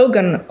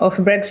slogan of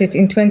Brexit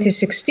in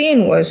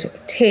 2016 was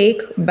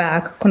 "Take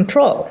back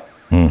control."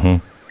 Mm-hmm.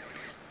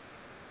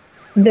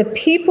 The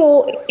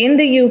people in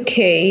the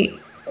UK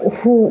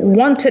who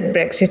wanted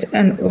Brexit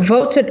and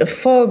voted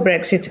for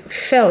Brexit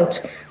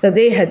felt that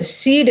they had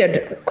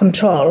ceded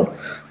control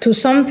to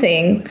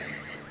something,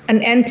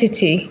 an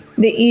entity,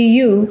 the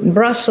EU,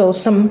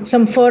 Brussels,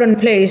 some foreign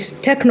place,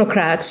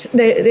 technocrats.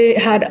 They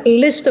had a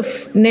list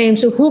of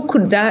names of who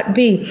could that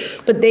be,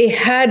 but they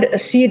had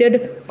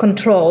ceded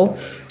control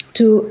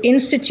to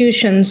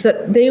institutions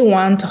that they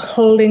weren't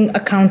holding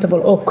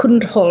accountable or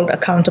couldn't hold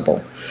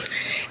accountable.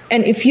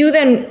 And if you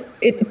then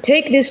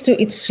take this to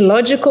its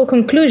logical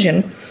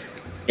conclusion,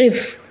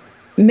 if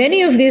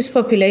many of these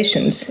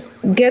populations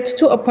get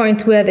to a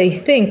point where they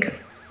think,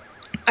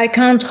 I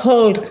can't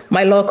hold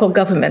my local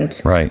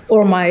government, right,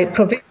 or my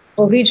provincial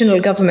or regional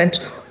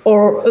government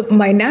or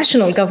my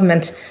national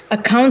government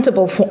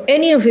accountable for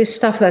any of this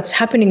stuff that's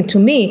happening to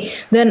me,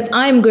 then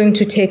I'm going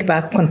to take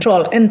back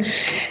control. And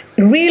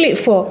really,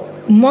 for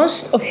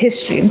most of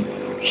history,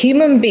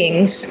 human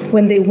beings,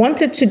 when they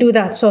wanted to do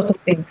that sort of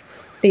thing,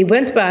 they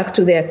went back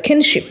to their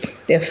kinship,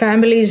 their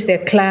families,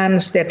 their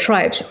clans, their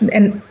tribes.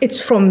 And it's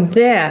from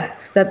there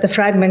that the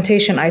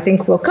fragmentation, I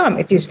think, will come.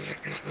 It is,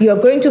 you are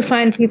going to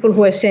find people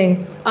who are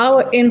saying,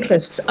 our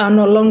interests are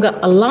no longer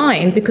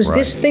aligned because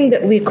this thing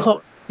that we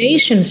call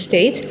nation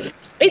state,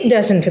 it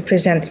doesn't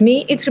represent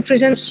me. It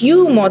represents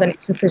you more than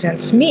it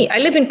represents me. I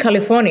live in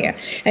California,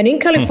 and in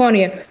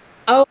California,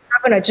 our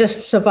governor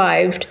just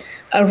survived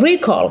a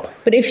recall.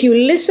 But if you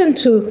listen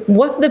to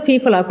what the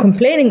people are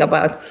complaining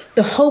about,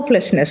 the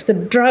hopelessness, the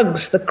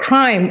drugs, the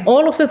crime,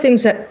 all of the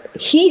things that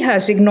he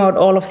has ignored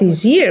all of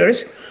these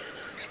years,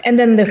 and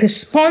then the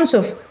response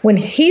of when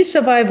he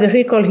survived the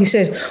recall, he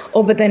says,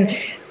 oh, but then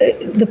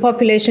the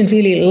population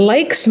really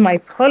likes my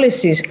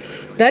policies.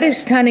 That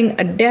is turning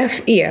a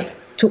deaf ear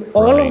to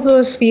all of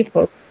those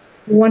people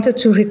who wanted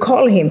to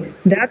recall him.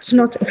 That's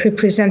not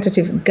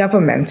representative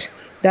government.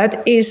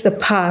 That is the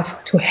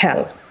path to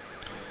hell.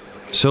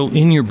 So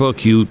in your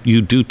book, you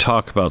do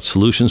talk about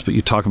solutions, but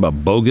you talk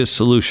about bogus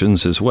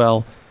solutions as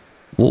well.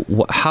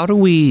 How do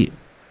we...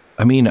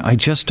 I mean, I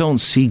just don't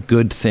see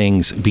good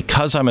things.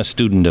 Because I'm a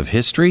student of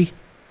history,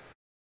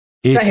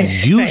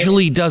 it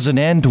usually doesn't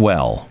end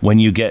well when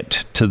you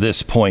get to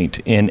this point,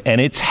 and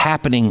it's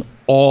happening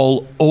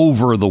all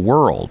over the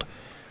world.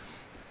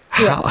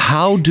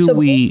 How do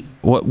we...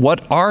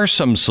 What are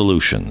some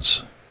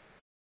solutions?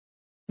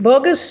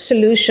 Bogus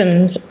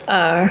solutions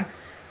are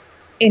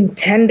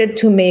intended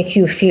to make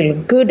you feel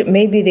good.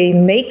 Maybe they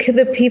make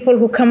the people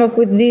who come up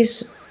with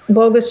these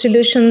bogus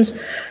solutions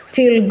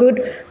feel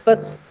good,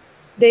 but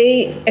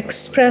they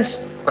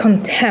express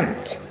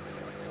contempt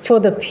for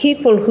the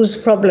people whose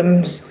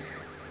problems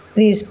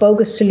these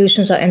bogus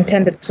solutions are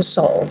intended to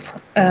solve.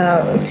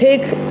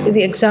 Take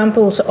the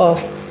examples of,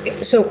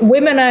 so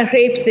women are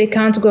raped, they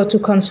can't go to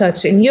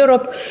concerts in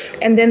Europe,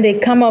 and then they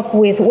come up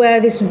with,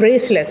 wear this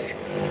bracelet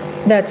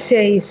that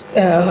says,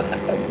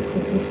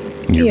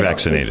 you're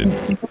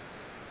vaccinated.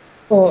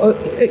 Or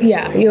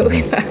you're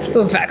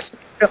vaccinated.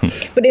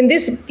 But in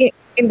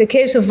the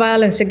case of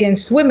violence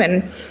against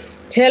women,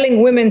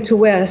 telling women to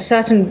wear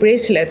certain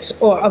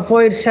bracelets or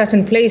avoid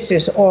certain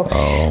places, or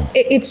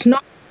it's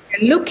not what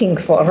they're looking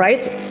for,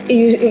 right?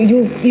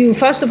 You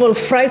first of all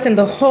frighten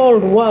the whole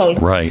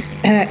world, right?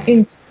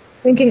 In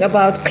thinking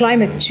about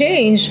climate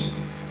change,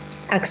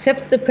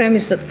 accept the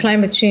premise that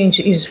climate change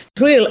is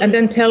real, and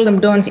then tell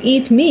them don't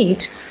eat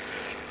meat,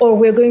 or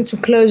we're going to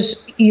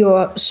close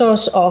your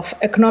source of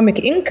economic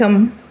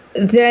income.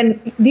 Then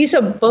these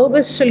are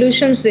bogus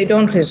solutions. They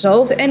don't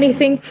resolve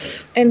anything,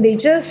 and they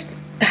just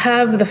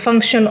have the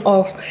function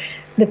of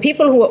the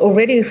people who are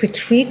already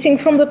retreating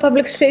from the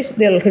public space.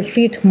 They'll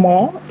retreat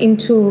more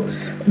into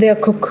their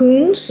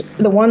cocoons.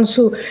 The ones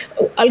who,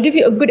 I'll give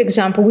you a good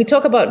example. We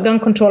talk about gun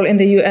control in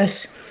the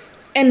US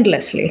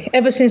endlessly.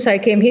 Ever since I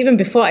came here, even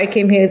before I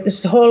came here,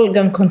 this whole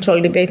gun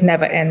control debate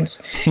never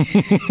ends.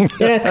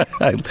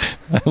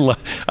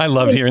 I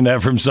love hearing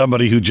that from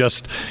somebody who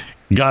just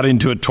got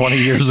into it 20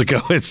 years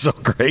ago. It's so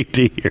great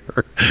to hear.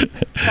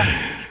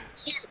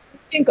 You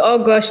think,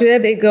 oh gosh, there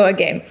they go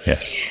again. Yeah.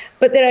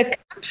 But there are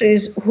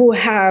countries who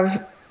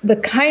have the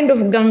kind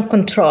of gun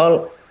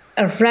control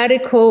a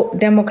radical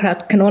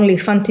Democrat can only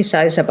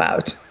fantasize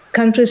about,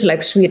 countries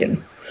like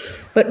Sweden.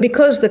 But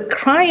because the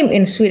crime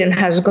in Sweden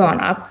has gone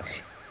up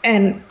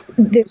and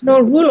there's no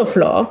rule of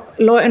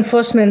law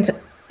enforcement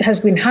has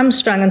been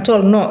hamstrung and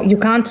told, no, you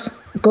can't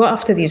go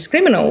after these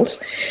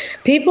criminals.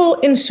 People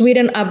in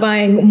Sweden are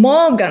buying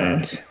more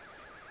guns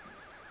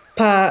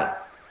per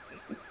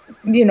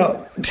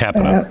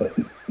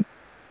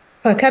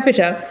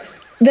capita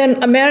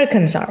than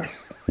Americans are.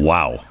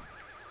 Wow.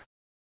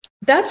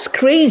 That's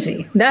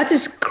crazy. That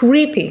is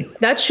creepy.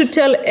 That should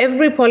tell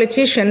every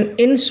politician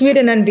in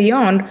Sweden and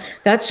beyond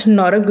that's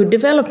not a good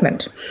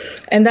development.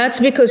 And that's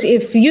because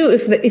if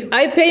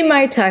I pay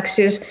my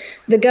taxes,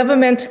 the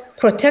government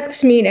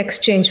protects me in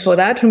exchange for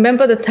that.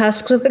 Remember the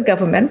tasks of the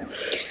government.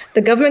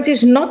 The government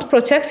is not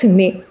protecting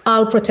me.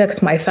 I'll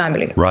protect my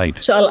family.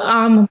 Right. So I'll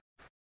arm.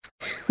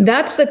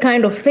 That's the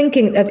kind of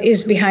thinking that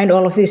is behind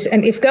all of this.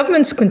 And if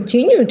governments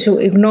continue to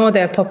ignore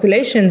their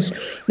populations,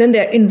 then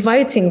they're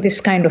inviting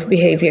this kind of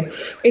behavior.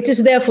 It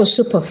is therefore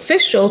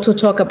superficial to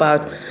talk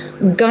about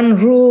gun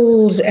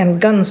rules and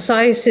gun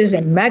sizes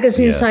and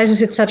magazine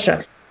sizes,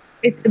 etc.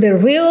 The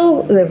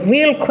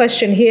real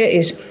question here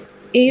is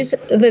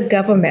the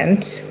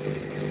government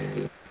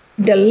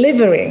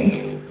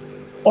delivering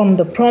on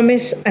the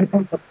promise and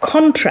on the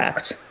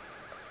contract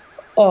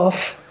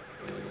of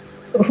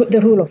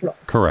the rule of law?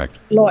 Correct.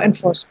 Law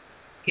enforcement,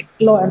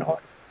 law and order.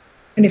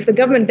 And if the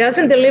government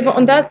doesn't deliver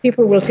on that,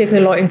 people will take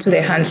the law into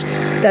their hands.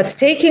 That's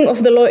taking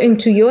of the law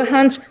into your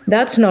hands.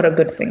 That's not a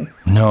good thing.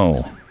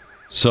 No.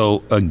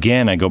 So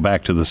again, I go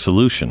back to the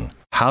solution.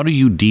 How do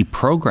you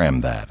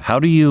deprogram that? How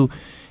do you,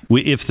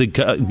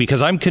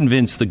 because I'm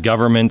convinced the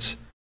governments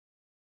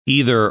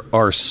either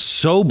are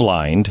so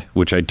blind,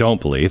 which I don't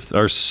believe,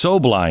 are so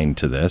blind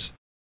to this,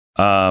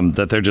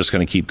 that they're just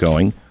going to keep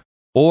going,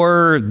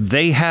 or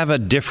they have a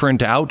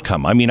different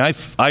outcome. I mean,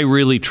 I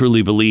really,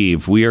 truly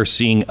believe we are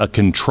seeing a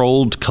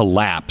controlled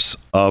collapse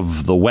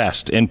of the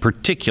West, in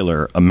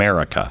particular,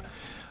 America.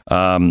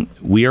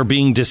 We are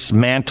being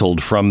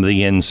dismantled from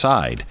the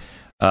inside.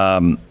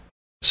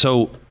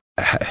 So,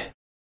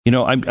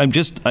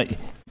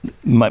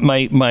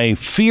 my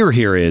fear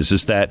here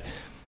is that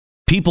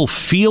people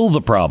feel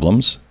the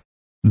problems.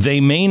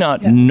 They may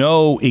not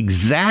know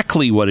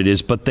exactly what it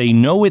is, but they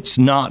know it's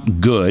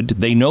not good.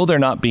 They know they're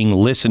not being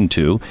listened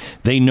to.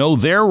 They know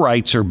their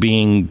rights are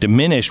being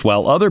diminished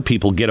while other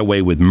people get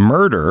away with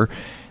murder.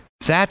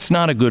 That's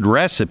not a good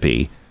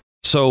recipe.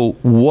 So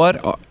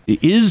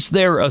is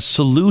there a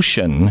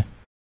solution?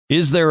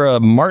 Is there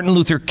a Martin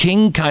Luther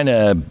King kind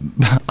of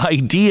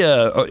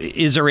idea?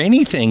 Is there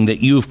anything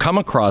that you've come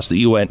across that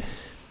you went,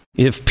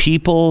 if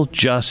people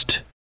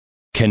just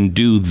can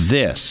do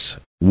this,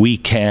 we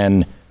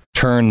can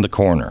turn the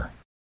corner?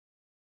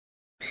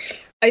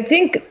 I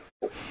think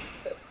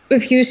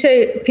if you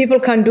say people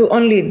can do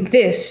only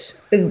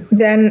this,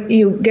 then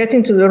you get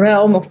into the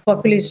realm of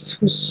populists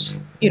who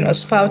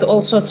spout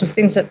all sorts of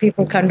things that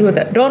people can do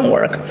that don't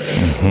work.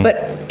 Mm-hmm. But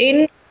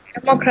in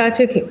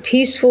democratic,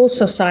 peaceful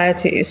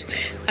societies,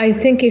 I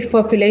think if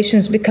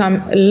populations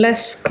become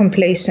less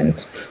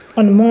complacent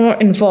and more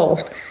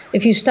involved,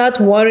 if you start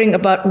worrying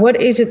about what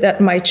is it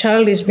that my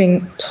child is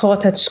being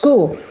taught at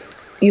school,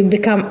 you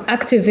become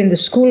active in the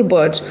school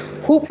boards.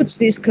 Who puts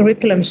these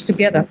curriculums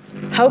together?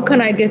 How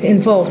can I get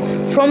involved?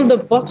 From the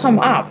bottom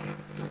up,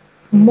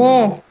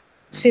 more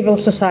civil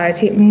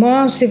society,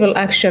 more civil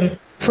action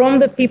from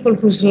the people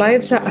whose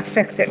lives are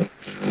affected.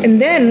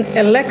 And then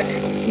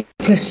elect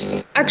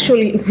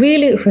actually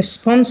really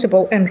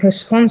responsible and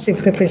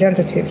responsive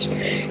representatives.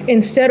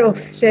 Instead of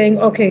saying,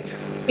 okay,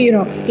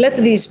 let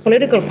these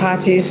political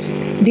parties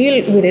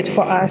deal with it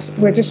for us.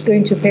 We're just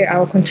going to pay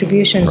our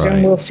contributions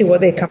and we'll see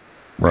what they come.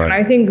 Right. And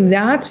I think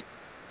that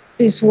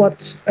is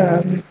what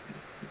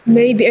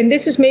maybe, and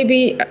this is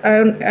maybe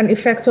an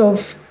effect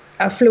of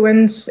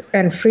affluence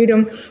and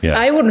freedom. Yeah.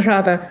 I would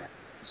rather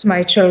raise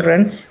my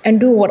children and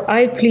do what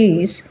I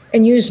please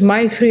and use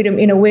my freedom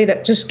in a way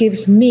that just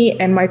gives me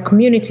and my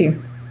community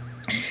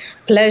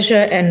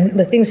pleasure and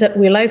the things that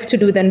we like to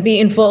do than be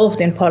involved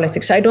in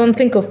politics. I don't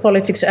think of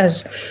politics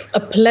as a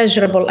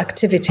pleasurable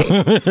activity,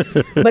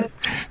 but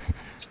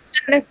it's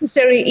a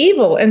necessary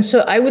evil. And so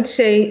I would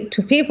say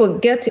to people,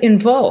 get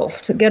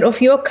involved, get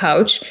off your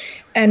couch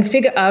and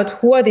figure out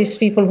who are these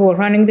people who are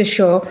running the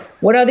show,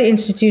 what are the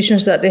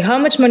institutions how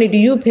much money do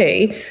you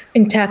pay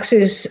in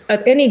taxes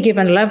at any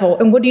given level,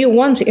 and what do you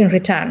want in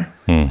return?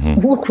 Mm-hmm.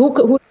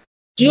 Who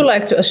do you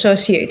like to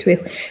associate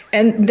with?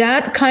 And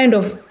that kind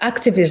of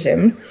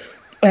activism,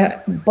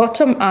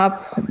 bottom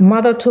up,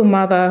 mother to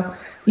mother,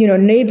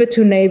 neighbor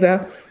to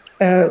neighbor,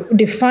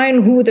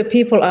 define who the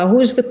people are,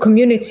 who's the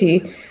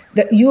community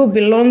that you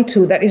belong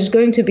to that is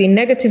going to be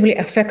negatively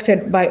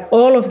affected by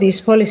all of these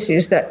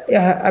policies that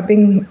are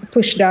being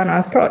pushed down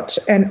our throats,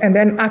 and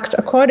then act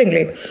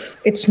accordingly.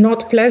 It's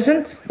not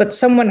pleasant, but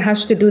someone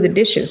has to do the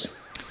dishes.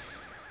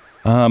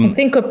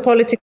 Think of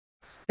politics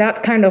as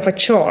that kind of a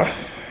chore.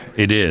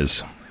 It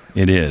is.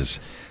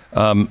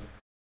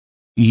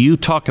 you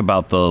talk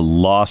about the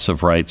loss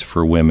of rights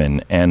for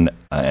women, and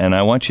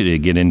I want you to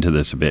get into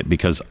this a bit,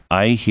 because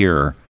I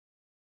hear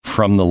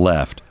from the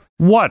left,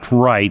 what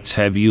rights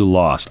have you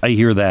lost? I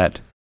hear that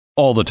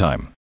all the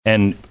time.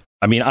 And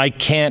I mean, I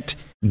can't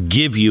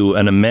give you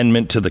an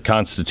amendment to the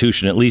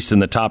Constitution, at least in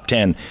the top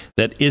 10,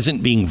 that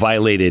isn't being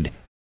violated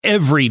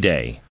every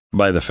day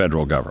by the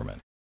federal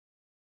government.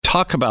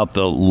 Talk about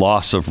the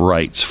loss of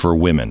rights for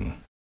women.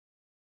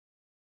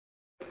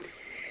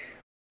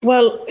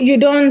 Well, you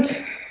don't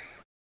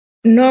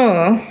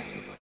know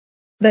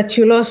that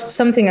you lost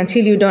something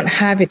until you don't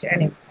have it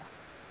anymore.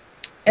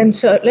 And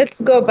so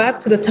let's go back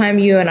to the time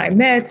you and I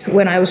met,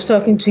 when I was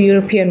talking to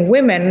European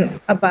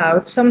women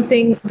about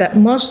something that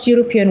most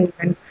European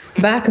women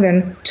back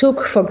then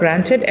took for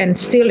granted and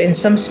still in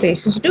some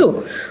spaces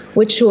do,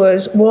 which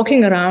was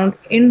walking around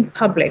in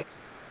public,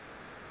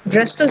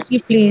 dressed as you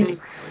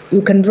please.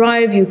 You can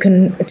drive, you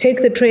can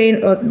take the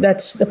train, or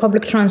that's the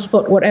public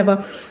transport,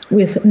 whatever,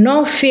 with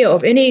no fear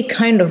of any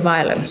kind of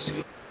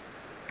violence.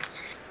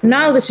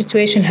 Now the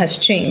situation has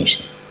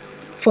changed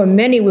for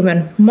many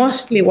women,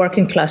 mostly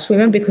working class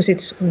women, because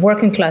it's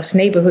working class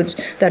neighborhoods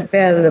that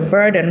bear the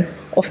burden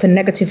of the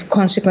negative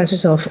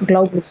consequences of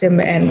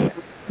globalism and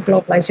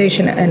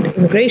globalization and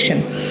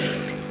immigration.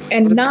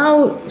 And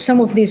now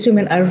some of these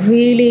women are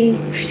really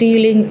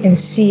feeling and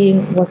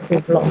seeing what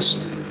they've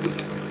lost.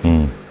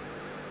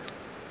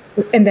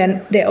 And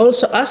then they're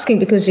also asking,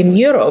 because in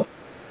Europe,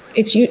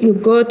 it's you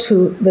go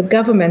to the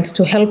government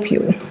to help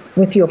you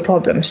with your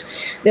problems.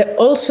 They're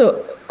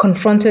also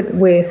confronted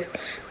with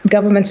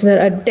governments that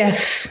are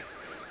deaf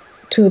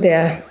to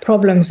their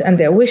problems and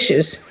their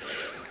wishes.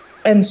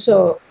 And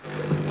so,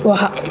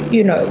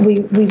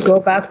 we go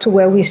back to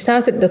where we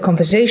started the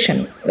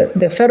conversation.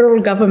 The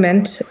federal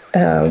government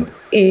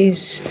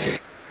is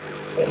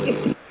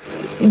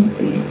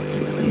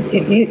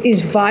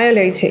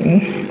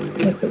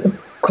violating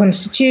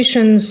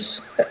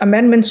constitutions,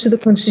 amendments to the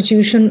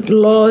Constitution,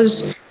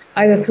 laws,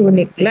 either through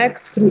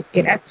neglect, through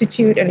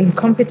ineptitude and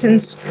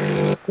incompetence,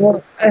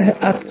 or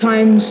at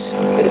times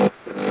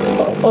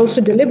also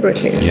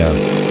deliberately.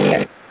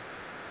 Yeah.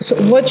 So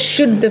what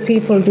should the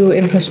people do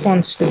in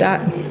response to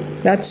that?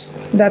 That's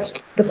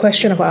the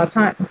question of our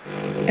time.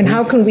 And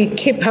how can we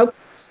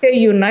stay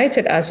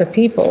united as a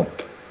people?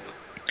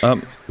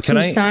 Can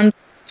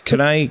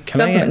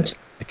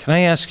I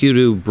ask you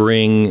to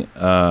bring,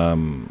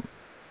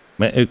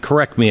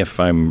 correct me if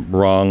I'm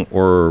wrong,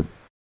 or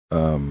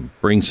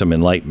bring some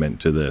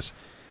enlightenment to this.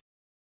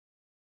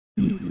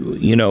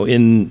 You know,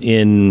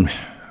 in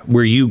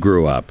where you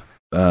grew up,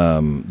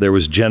 there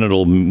was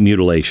genital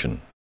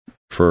mutilation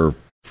for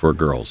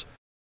girls.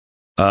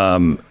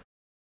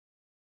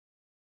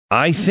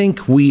 I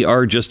think we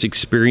are just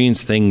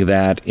experiencing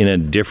that in a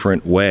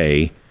different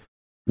way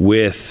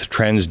with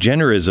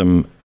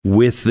transgenderism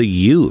with the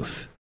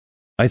youth.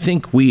 I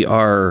think we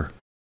are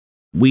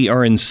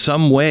in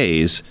some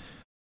ways,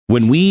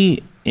 when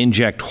we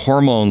inject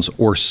hormones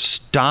or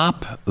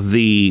stop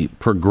the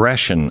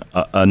progression,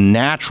 a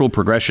natural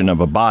progression of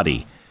a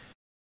body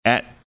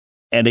at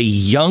a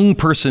young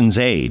person's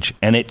age,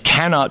 and it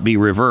cannot be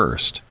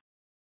reversed.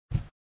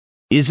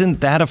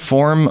 Isn't that a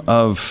form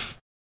of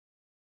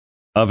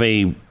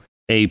a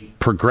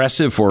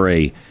progressive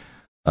or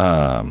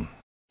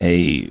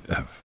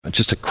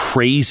just a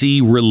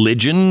crazy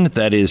religion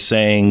that is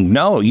saying,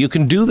 no, you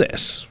can do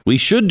this. We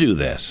should do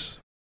this.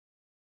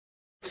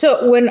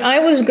 So when I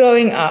was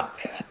growing up,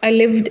 I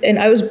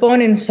was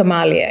born in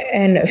Somalia,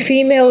 and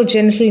female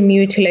genital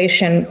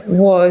mutilation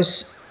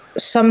was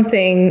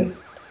something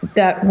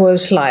that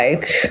was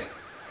like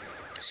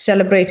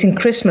celebrating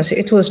Christmas.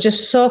 It was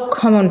just so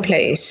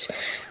commonplace.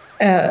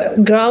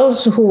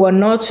 Girls who were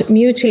not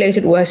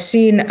mutilated were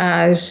seen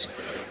as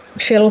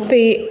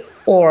filthy,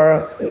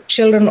 or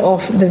children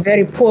of the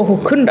very poor who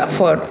couldn't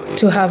afford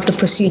to have the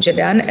procedure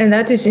done. And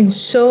that is in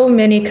so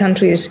many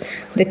countries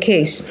the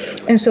case.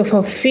 And so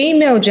for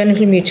female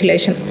genital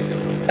mutilation,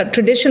 a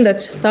tradition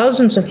that's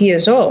thousands of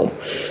years old,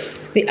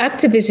 the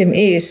activism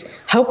is,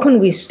 how can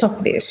we stop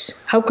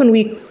this? How can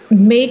we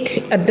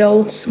make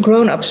adults,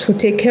 grown-ups who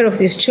take care of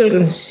these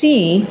children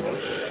see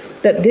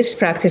that this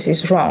practice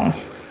is wrong?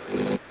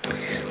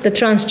 The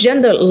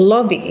transgender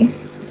lobby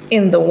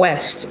in the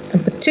West,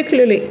 and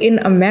particularly in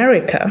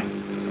America,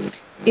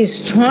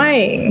 is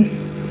trying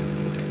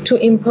to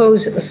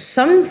impose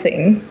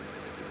something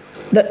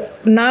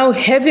that now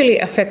heavily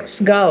affects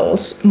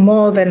girls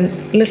more than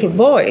little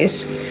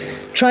boys,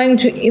 trying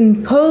to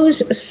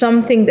impose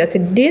something that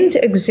didn't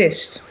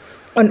exist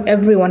on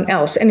everyone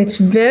else. And it's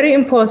very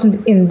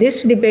important in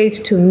this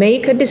debate to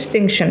make a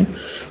distinction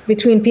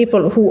between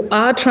people who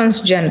are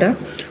transgender,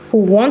 who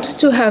want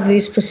to have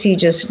these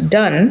procedures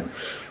done.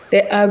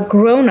 They are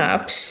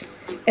grown-ups,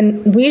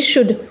 and we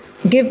should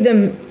give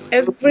them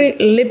every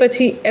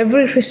liberty,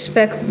 every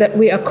respect that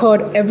we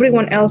accord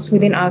everyone else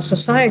within our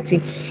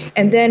society.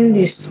 And then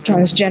these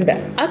transgender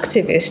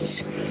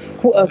activists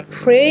who are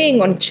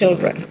preying on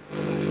children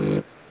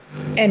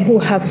and who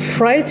have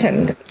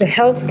frightened the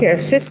healthcare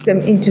system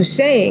into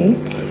saying,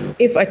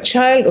 if a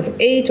child of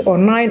 8 or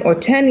 9 or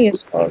 10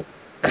 years old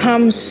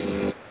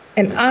comes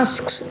and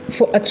asks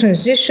for a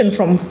transition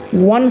from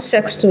one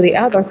sex to the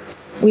other,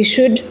 we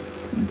should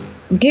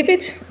give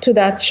it to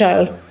that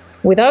child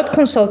without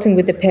consulting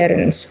with the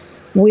parents,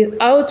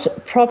 without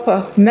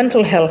proper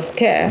mental health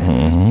care.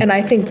 Mm-hmm. And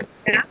I think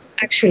that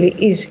actually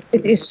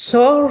it is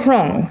so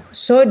wrong,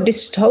 so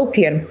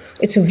dystopian.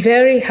 It's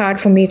very hard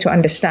for me to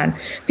understand.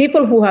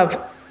 People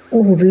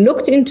who've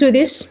looked into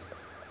this,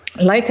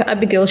 like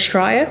Abigail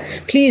Schreier,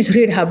 please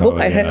read her book.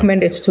 I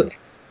recommend it to.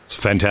 It's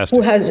fantastic.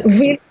 Who has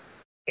really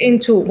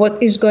into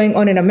what is going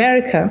on in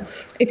America.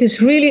 It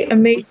is really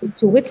amazing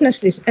to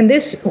witness this. And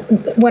this,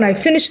 when I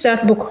finished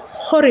that book,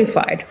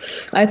 horrified,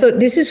 I thought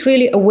this is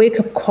really a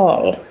wake-up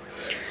call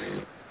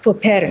for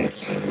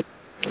parents,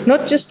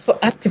 not just for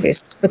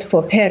activists, but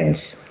for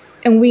parents.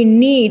 And we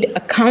need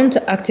a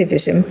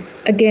counter-activism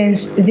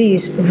against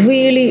these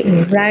really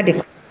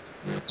radical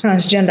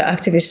transgender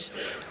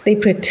activists. They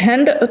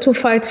pretend to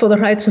fight for the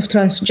rights of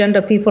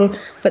transgender people,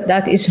 but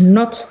that is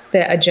not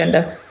their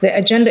agenda. Their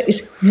agenda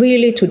is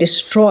really to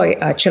destroy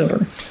our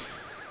children.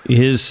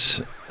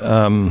 You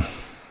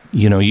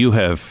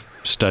have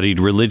studied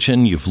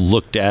religion, you've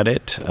looked at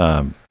it,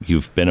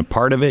 you've been a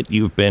part of it,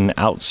 you've been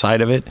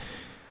outside of it.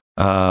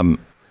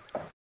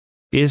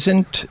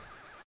 Isn't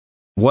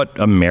what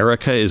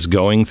America is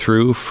going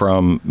through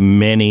from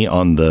many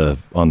on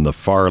the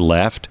far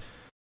left,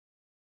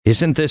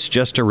 isn't this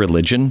just a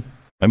religion?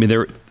 I mean,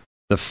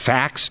 the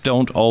facts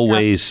don't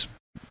always,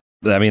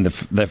 I mean,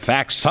 the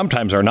facts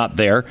sometimes are not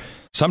there.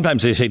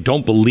 Sometimes they say,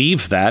 don't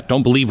believe that.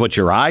 Don't believe what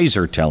your eyes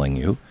are telling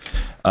you.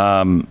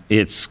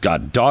 It's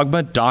got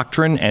dogma,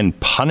 doctrine, and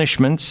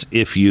punishments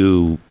if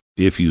you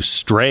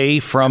stray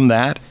from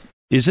that.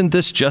 Isn't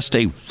this just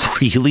a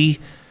really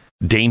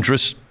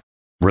dangerous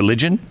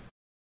religion?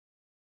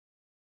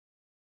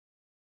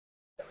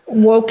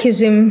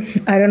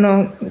 Wokeism, I don't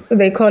know,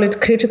 they call it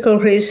critical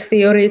race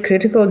theory,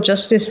 critical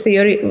justice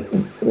theory.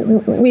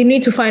 We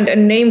need to find a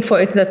name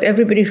for it that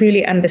everybody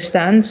really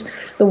understands.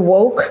 The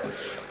woke,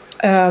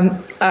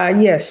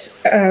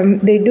 yes,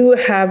 they do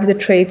have the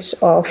traits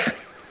of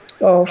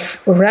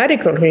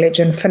radical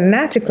religion,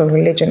 fanatical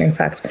religion, in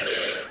fact.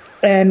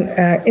 And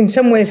in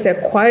some ways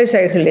they're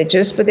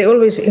quasi-religious, but they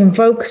always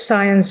invoke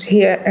science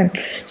here. And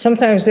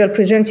sometimes they'll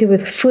present you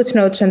with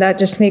footnotes, and that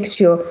just makes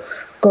you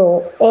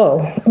go,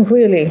 oh,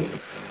 really?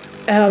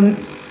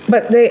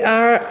 But they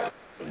are,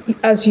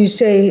 as you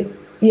say,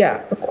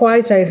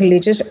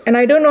 quasi-religious. And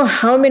I don't know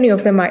how many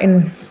of them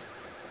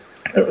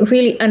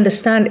really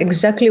understand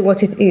exactly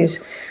what it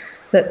is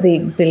that they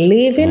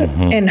believe in,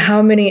 and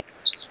how many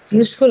are just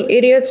useful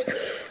idiots.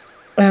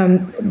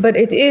 But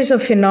it is a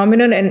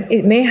phenomenon, and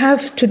it may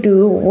have to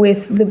do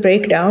with the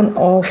breakdown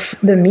of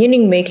the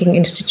meaning-making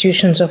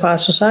institutions of our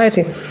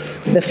society.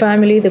 The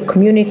family, the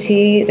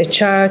community, the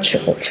church,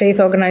 faith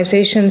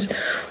organizations,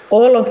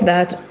 all of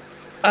that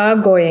are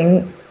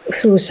going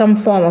through some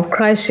form of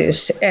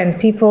crisis, and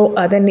people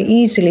are then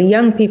easily,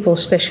 young people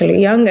especially,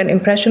 young and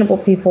impressionable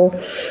people,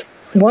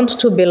 want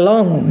to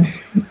belong.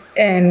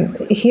 And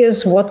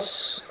here's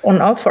what's on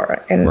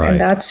offer, and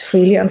that's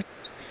really unfortunate.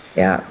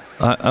 Yeah.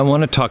 I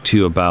want to talk to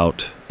you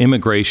about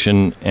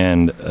immigration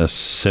and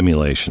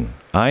assimilation.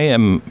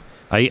 I'm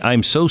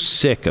so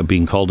sick of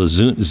being called a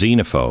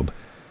xenophobe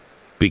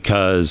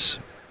because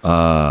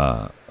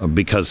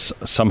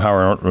somehow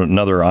or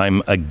another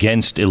I'm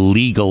against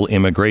illegal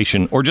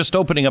immigration, or just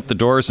opening up the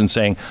doors and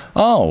saying,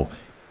 oh,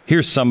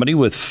 here's somebody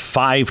with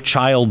 5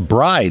 child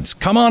brides.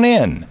 Come on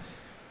in.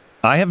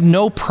 I have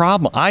no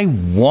problem. I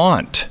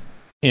want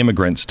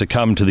immigrants to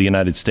come to the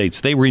United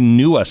States. They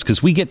renew us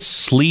because we get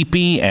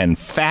sleepy and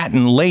fat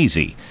and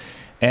lazy.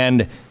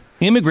 And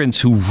immigrants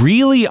who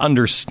really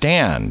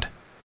understand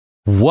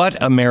what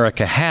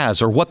America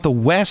has or what the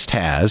West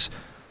has,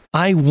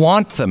 I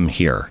want them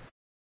here.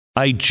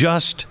 I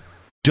just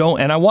don't.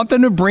 And I want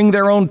them to bring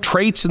their own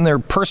traits and their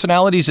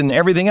personalities and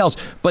everything else.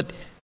 But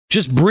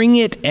just bring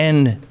it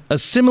and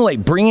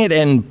assimilate, bring it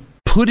and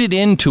put it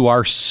into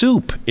our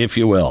soup, if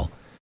you will.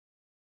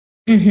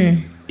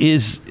 Mm-hmm.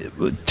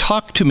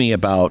 Talk to me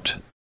about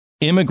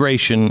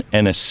immigration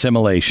and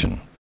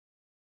assimilation.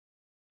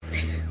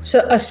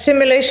 So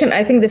assimilation,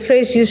 I think the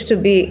phrase used to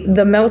be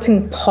the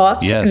melting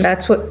pot, yes. And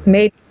that's what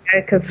made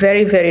America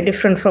very, very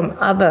different from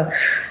other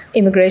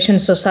immigration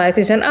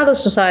societies and other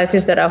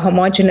societies that are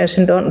homogenous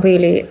and don't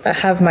really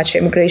have much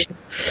immigration.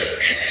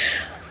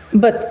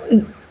 But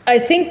I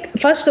think,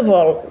 first of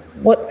all,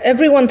 what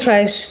everyone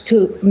tries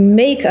to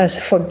make us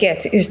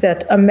forget is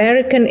that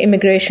American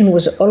immigration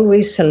was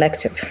always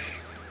selective.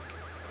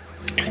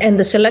 And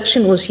the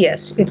selection was,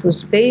 yes, it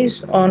was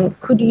based on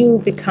could you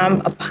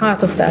become a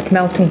part of that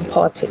melting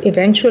pot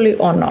eventually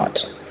or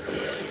not.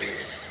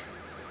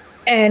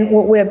 And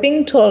what we're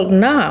being told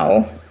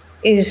now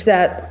is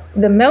that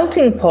the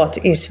melting pot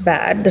is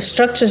bad. The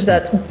structures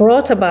that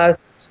brought about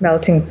this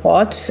melting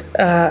pot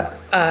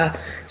are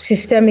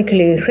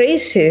systemically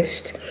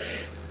racist.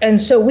 And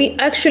so we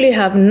actually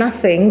have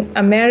nothing.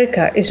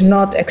 America is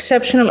not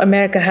exceptional.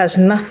 America has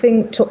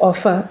nothing to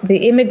offer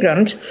the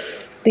immigrant.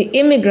 The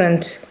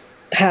immigrant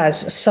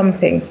has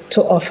something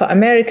to offer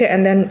America,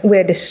 and then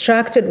we're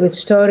distracted with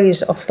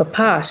stories of the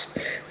past,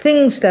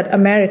 things that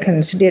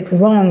Americans did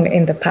wrong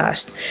in the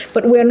past.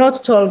 But we're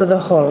not told the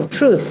whole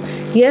truth.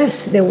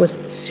 Yes, there was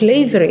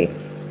slavery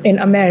in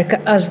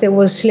America, as there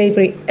was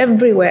slavery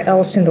everywhere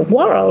else in the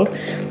world,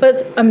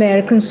 but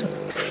Americans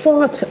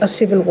fought a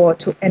civil war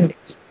to end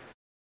it.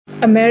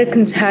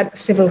 Americans had a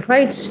civil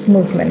rights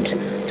movement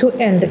to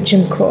end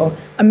Jim Crow.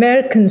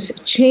 Americans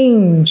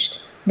changed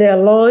their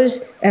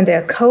laws and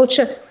their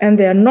culture and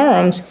their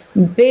norms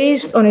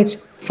based on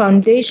its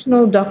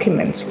foundational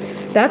documents.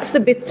 That's the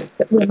bit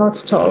that we're not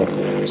told.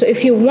 So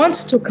if you want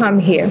to come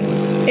here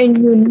and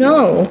you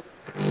know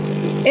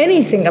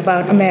anything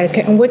about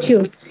America and what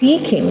you're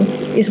seeking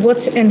is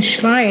what's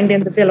enshrined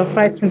in the Bill of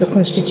Rights and the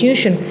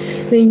Constitution,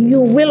 then you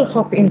will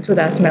hop into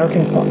that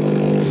melting pot.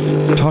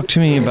 Talk to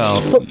me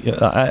about...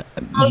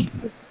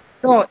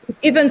 No,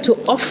 even to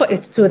offer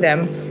it to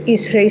them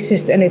is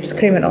racist and it's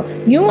criminal.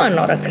 You are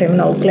not a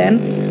criminal,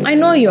 Glenn. I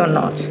know you're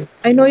not.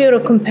 I know you're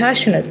a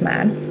compassionate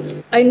man.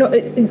 I know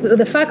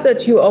the fact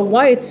that you are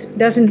white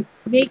doesn't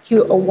make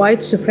you a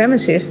white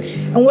supremacist.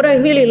 And what I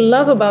really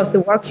love about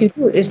the work you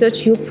do is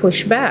that you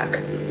push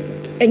back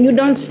and you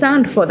don't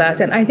stand for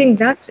that. And I think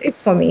that's it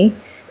for me.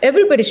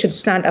 Everybody should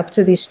stand up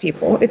to these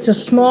people. It's a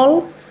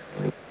small,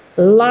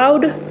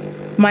 loud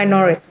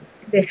minority.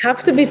 They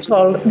have to be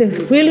told.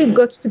 They've really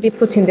got to be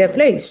put in their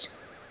place.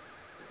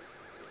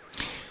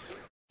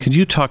 Could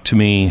you talk to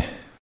me?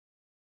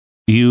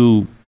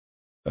 You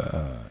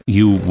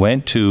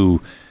went to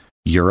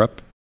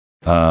Europe.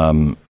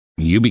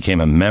 You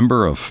became a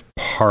member of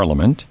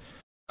Parliament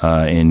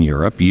in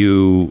Europe.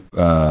 You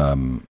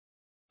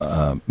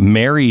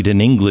married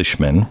an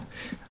Englishman,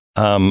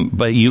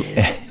 but you.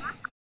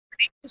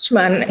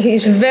 Englishman.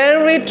 He's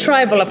very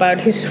tribal about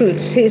his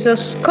roots. He's a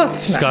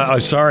Scotsman.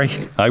 I'm sorry.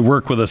 I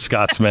work with a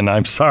Scotsman.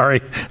 I'm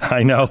sorry.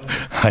 I know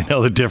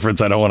the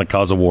difference. I don't want to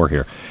cause a war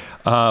here.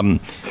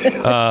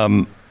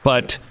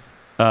 But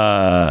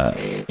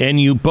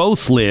you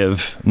both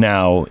live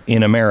now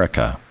in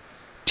America.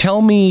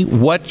 Tell me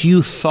what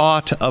you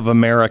thought of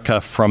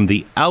America from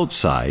the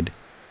outside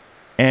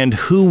and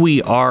who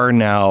we are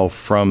now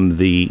from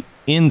the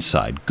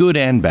inside, good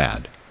and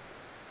bad.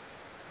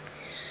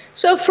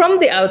 So from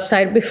the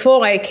outside,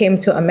 before I came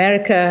to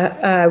America,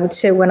 I would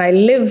say when I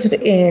lived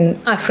in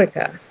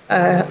Africa,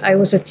 I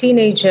was a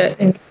teenager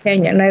in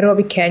Kenya,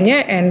 Nairobi,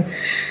 Kenya, and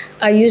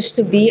I used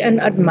to be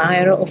an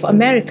admirer of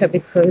America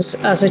because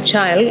as a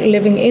child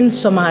living in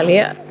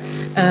Somalia,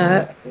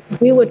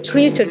 we were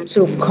treated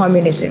to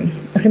communism.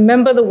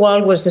 Remember, the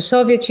world was the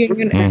Soviet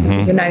Union and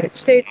the United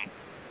States.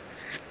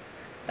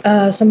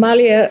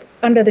 Somalia,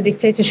 under the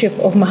dictatorship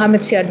of Mohammed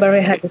Siad Barre,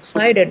 had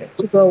decided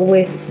to go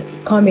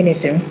with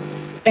communism.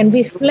 And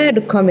we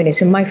fled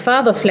communism. My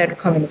father fled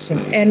communism.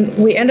 And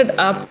we ended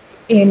up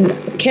in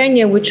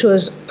Kenya, which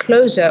was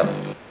closer,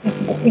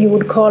 you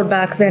would call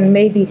back then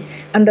maybe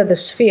under the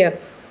sphere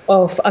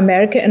of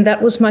America. And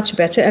that was much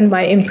better. And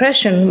my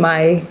impression,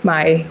 my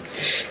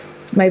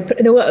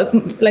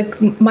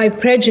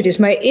prejudice,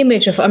 my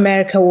image of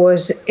America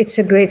was it's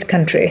a great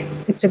country.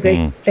 It's a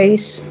great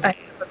place. I've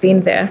never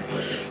been there.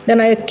 Then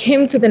I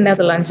came to the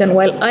Netherlands. And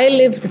while I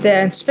lived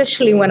there,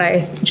 especially when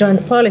I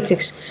joined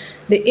politics,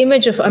 the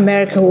image of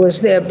America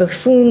was they're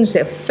buffoons,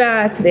 they're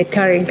fat, they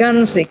carry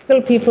guns, they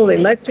kill people, they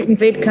like to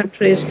invade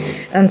countries,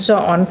 and so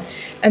on.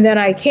 And then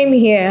I came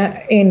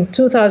here in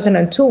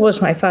 2002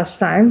 was my first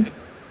time,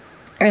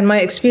 and my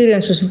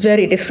experience was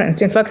very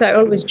different. In fact, I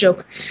always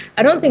joke,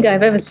 I don't think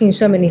I've ever seen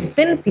so many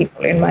thin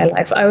people in my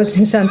life. I was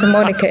in Santa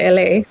Monica,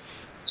 LA.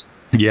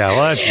 Yeah,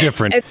 well, that's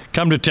different.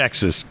 Come to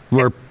Texas.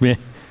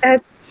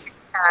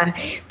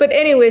 But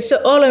anyway, so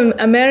all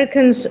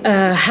Americans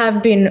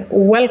have been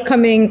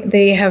welcoming.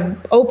 They have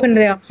opened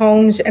their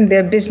homes and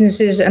their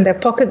businesses and their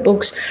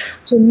pocketbooks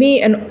to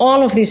me and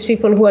all of these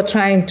people who are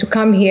trying to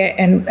come here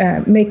and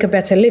make a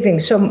better living.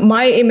 So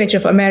my image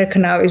of America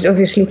now is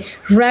obviously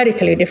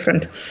radically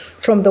different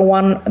from the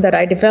one that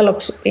I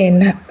developed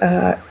in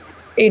the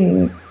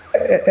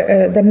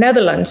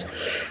Netherlands.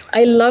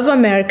 I love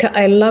America.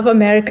 I love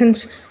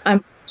Americans.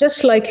 I'm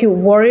just like you,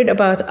 worried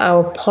about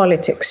our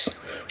politics.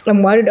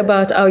 I'm worried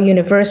about our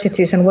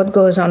universities and what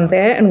goes on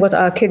there and what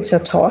our kids are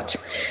taught.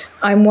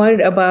 I'm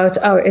worried about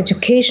our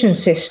education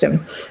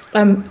system.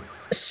 I'm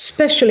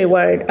especially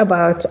worried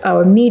about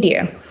our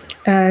media.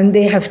 And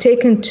they have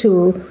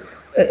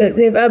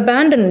they've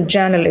abandoned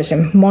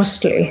journalism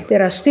mostly.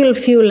 There are still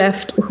few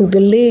left who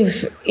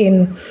believe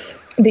in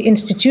the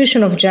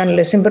institution of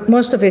journalism, but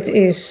most of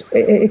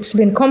it's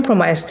been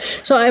compromised.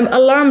 So I'm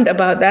alarmed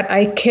about that.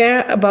 I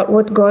care about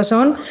what goes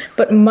on,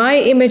 but my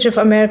image of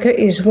America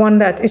is one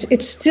that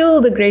it's still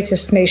the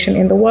greatest nation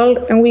in the world,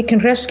 and we can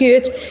rescue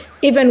it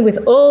even with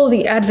all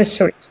the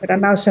adversaries that are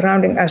now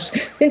surrounding us.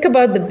 Think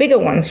about the bigger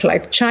ones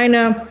like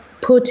China,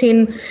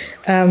 Putin,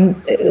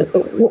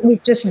 what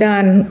we've just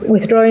done,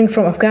 withdrawing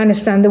from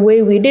Afghanistan the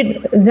way we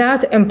did,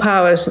 that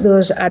empowers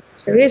those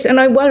adversaries, and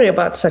I worry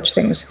about such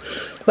things.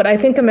 But I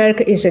think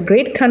America is a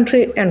great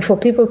country, and for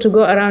people to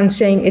go around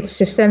saying it's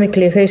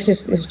systemically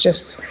racist is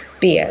just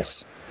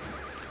BS.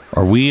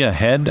 Are we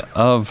ahead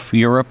of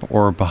Europe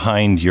or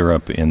behind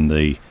Europe in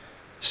the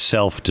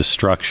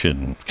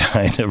self-destruction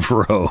kind of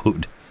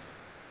road?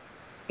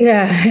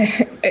 Yeah,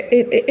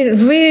 it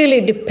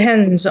really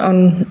depends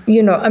on,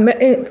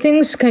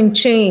 things can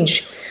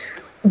change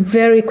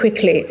very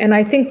quickly. And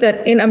I think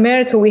that in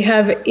America, we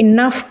have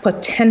enough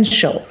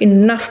potential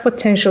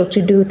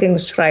to do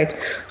things right,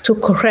 to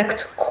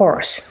correct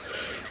course.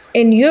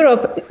 In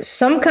Europe,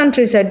 some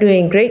countries are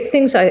doing great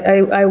things.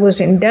 I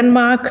was in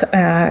Denmark,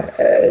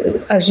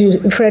 as you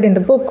read in the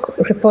book,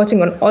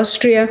 reporting on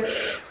Austria.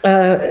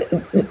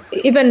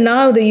 Even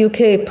now, the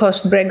UK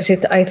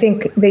post-Brexit, I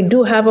think they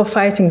do have a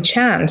fighting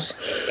chance.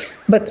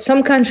 But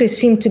some countries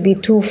seem to be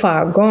too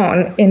far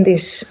gone in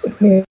this,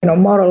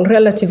 moral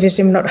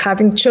relativism, not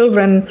having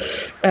children,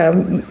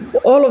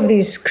 all of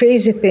these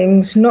crazy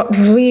things, not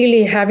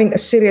really having a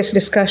serious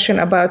discussion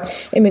about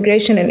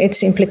immigration and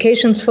its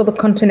implications for the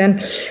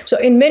continent. So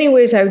in many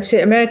ways, I would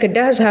say America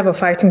does have a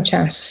fighting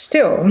chance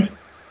still.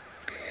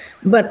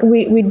 But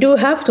we do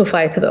have to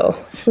fight, though.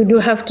 We do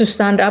have to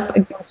stand up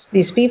against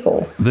these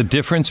people. The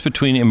difference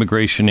between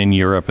immigration in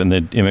Europe and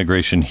the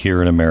immigration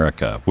here in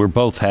America, we're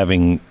both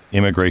having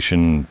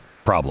immigration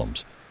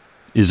problems.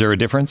 Is there a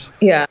difference?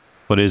 Yeah.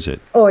 What is it?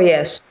 Oh,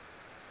 yes.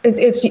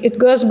 It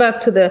goes back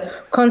to the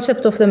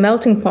concept of the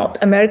melting pot.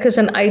 America's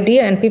an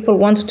idea, and people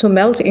want to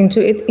melt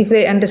into it if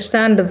they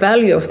understand the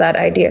value of that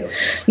idea.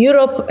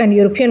 Europe and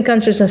European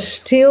countries are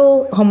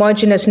still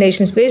homogeneous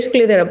nations.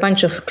 Basically, they're a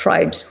bunch of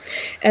tribes,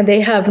 and they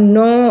have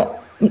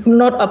not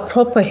a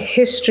proper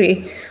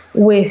history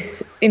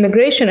with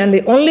immigration, and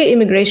the only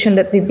immigration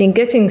that they've been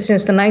getting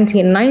since the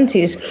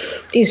 1990s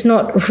is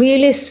not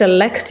really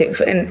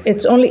selective, and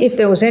it's only if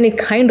there was any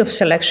kind of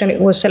selection,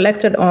 it was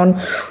selected on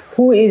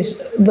who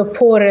is the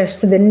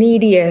poorest, the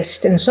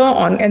neediest, and so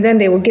on, and then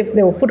they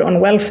were put on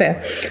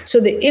welfare. So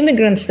the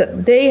immigrants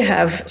that they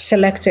have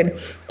selected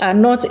are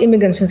not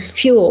immigrants that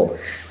fuel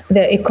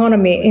the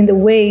economy in the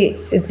way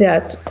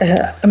that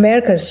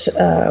America's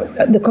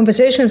the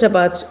conversations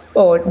about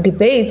or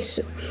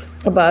debates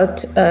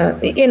about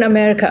in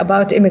America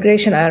about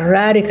immigration are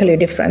radically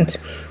different.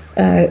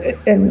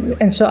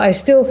 And so I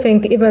still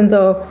think even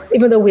though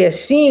we are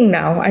seeing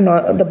now, I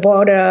know the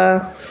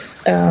border,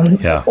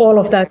 all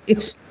of that,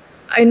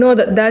 I know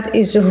that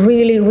is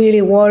really,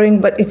 really worrying,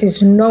 but it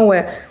is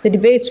nowhere. The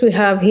debates we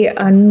have here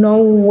are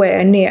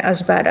nowhere near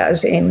as bad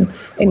as in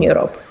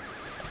Europe.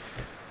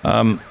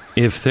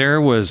 If there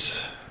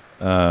was,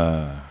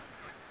 I'm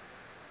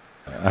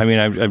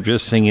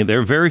just thinking there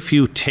are very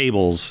few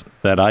tables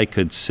that I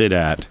could sit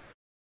at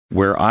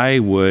where I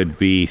would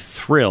be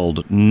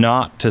thrilled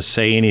not to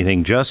say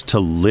anything, just to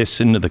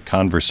listen to the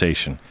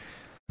conversation.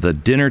 The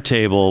dinner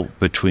table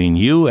between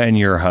you and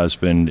your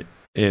husband,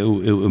 it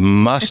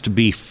must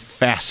be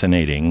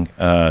fascinating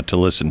to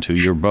listen to.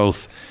 You're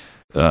both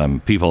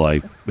people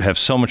I have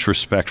so much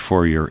respect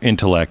for, your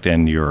intellect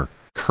and your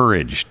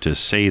courage to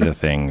say the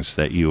things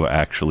that you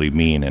actually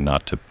mean and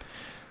not to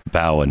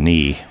bow a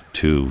knee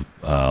to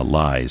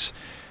lies.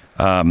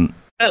 Well,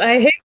 I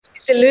hate to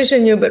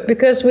disillusion you, but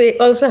because we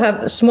also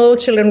have small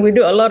children, we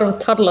do a lot of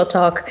toddler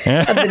talk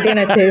at the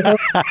dinner table.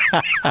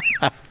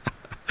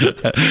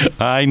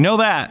 I know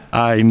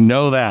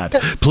that.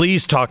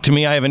 Please talk to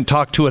me. I haven't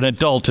talked to an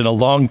adult in a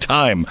long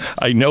time.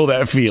 I know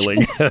that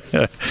feeling.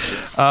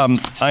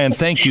 Ayaan,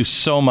 thank you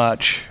so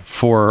much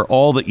for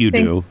all that you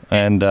do.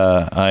 And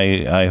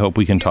I hope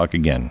we can talk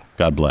again.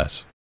 God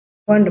bless.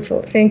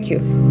 Wonderful. Thank you.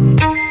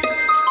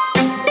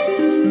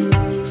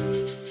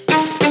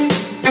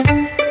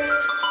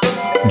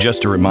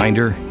 Just a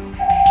reminder,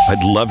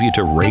 I'd love you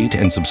to rate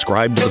and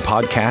subscribe to the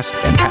podcast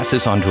and pass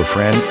this on to a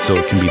friend so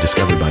it can be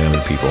discovered by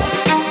other people.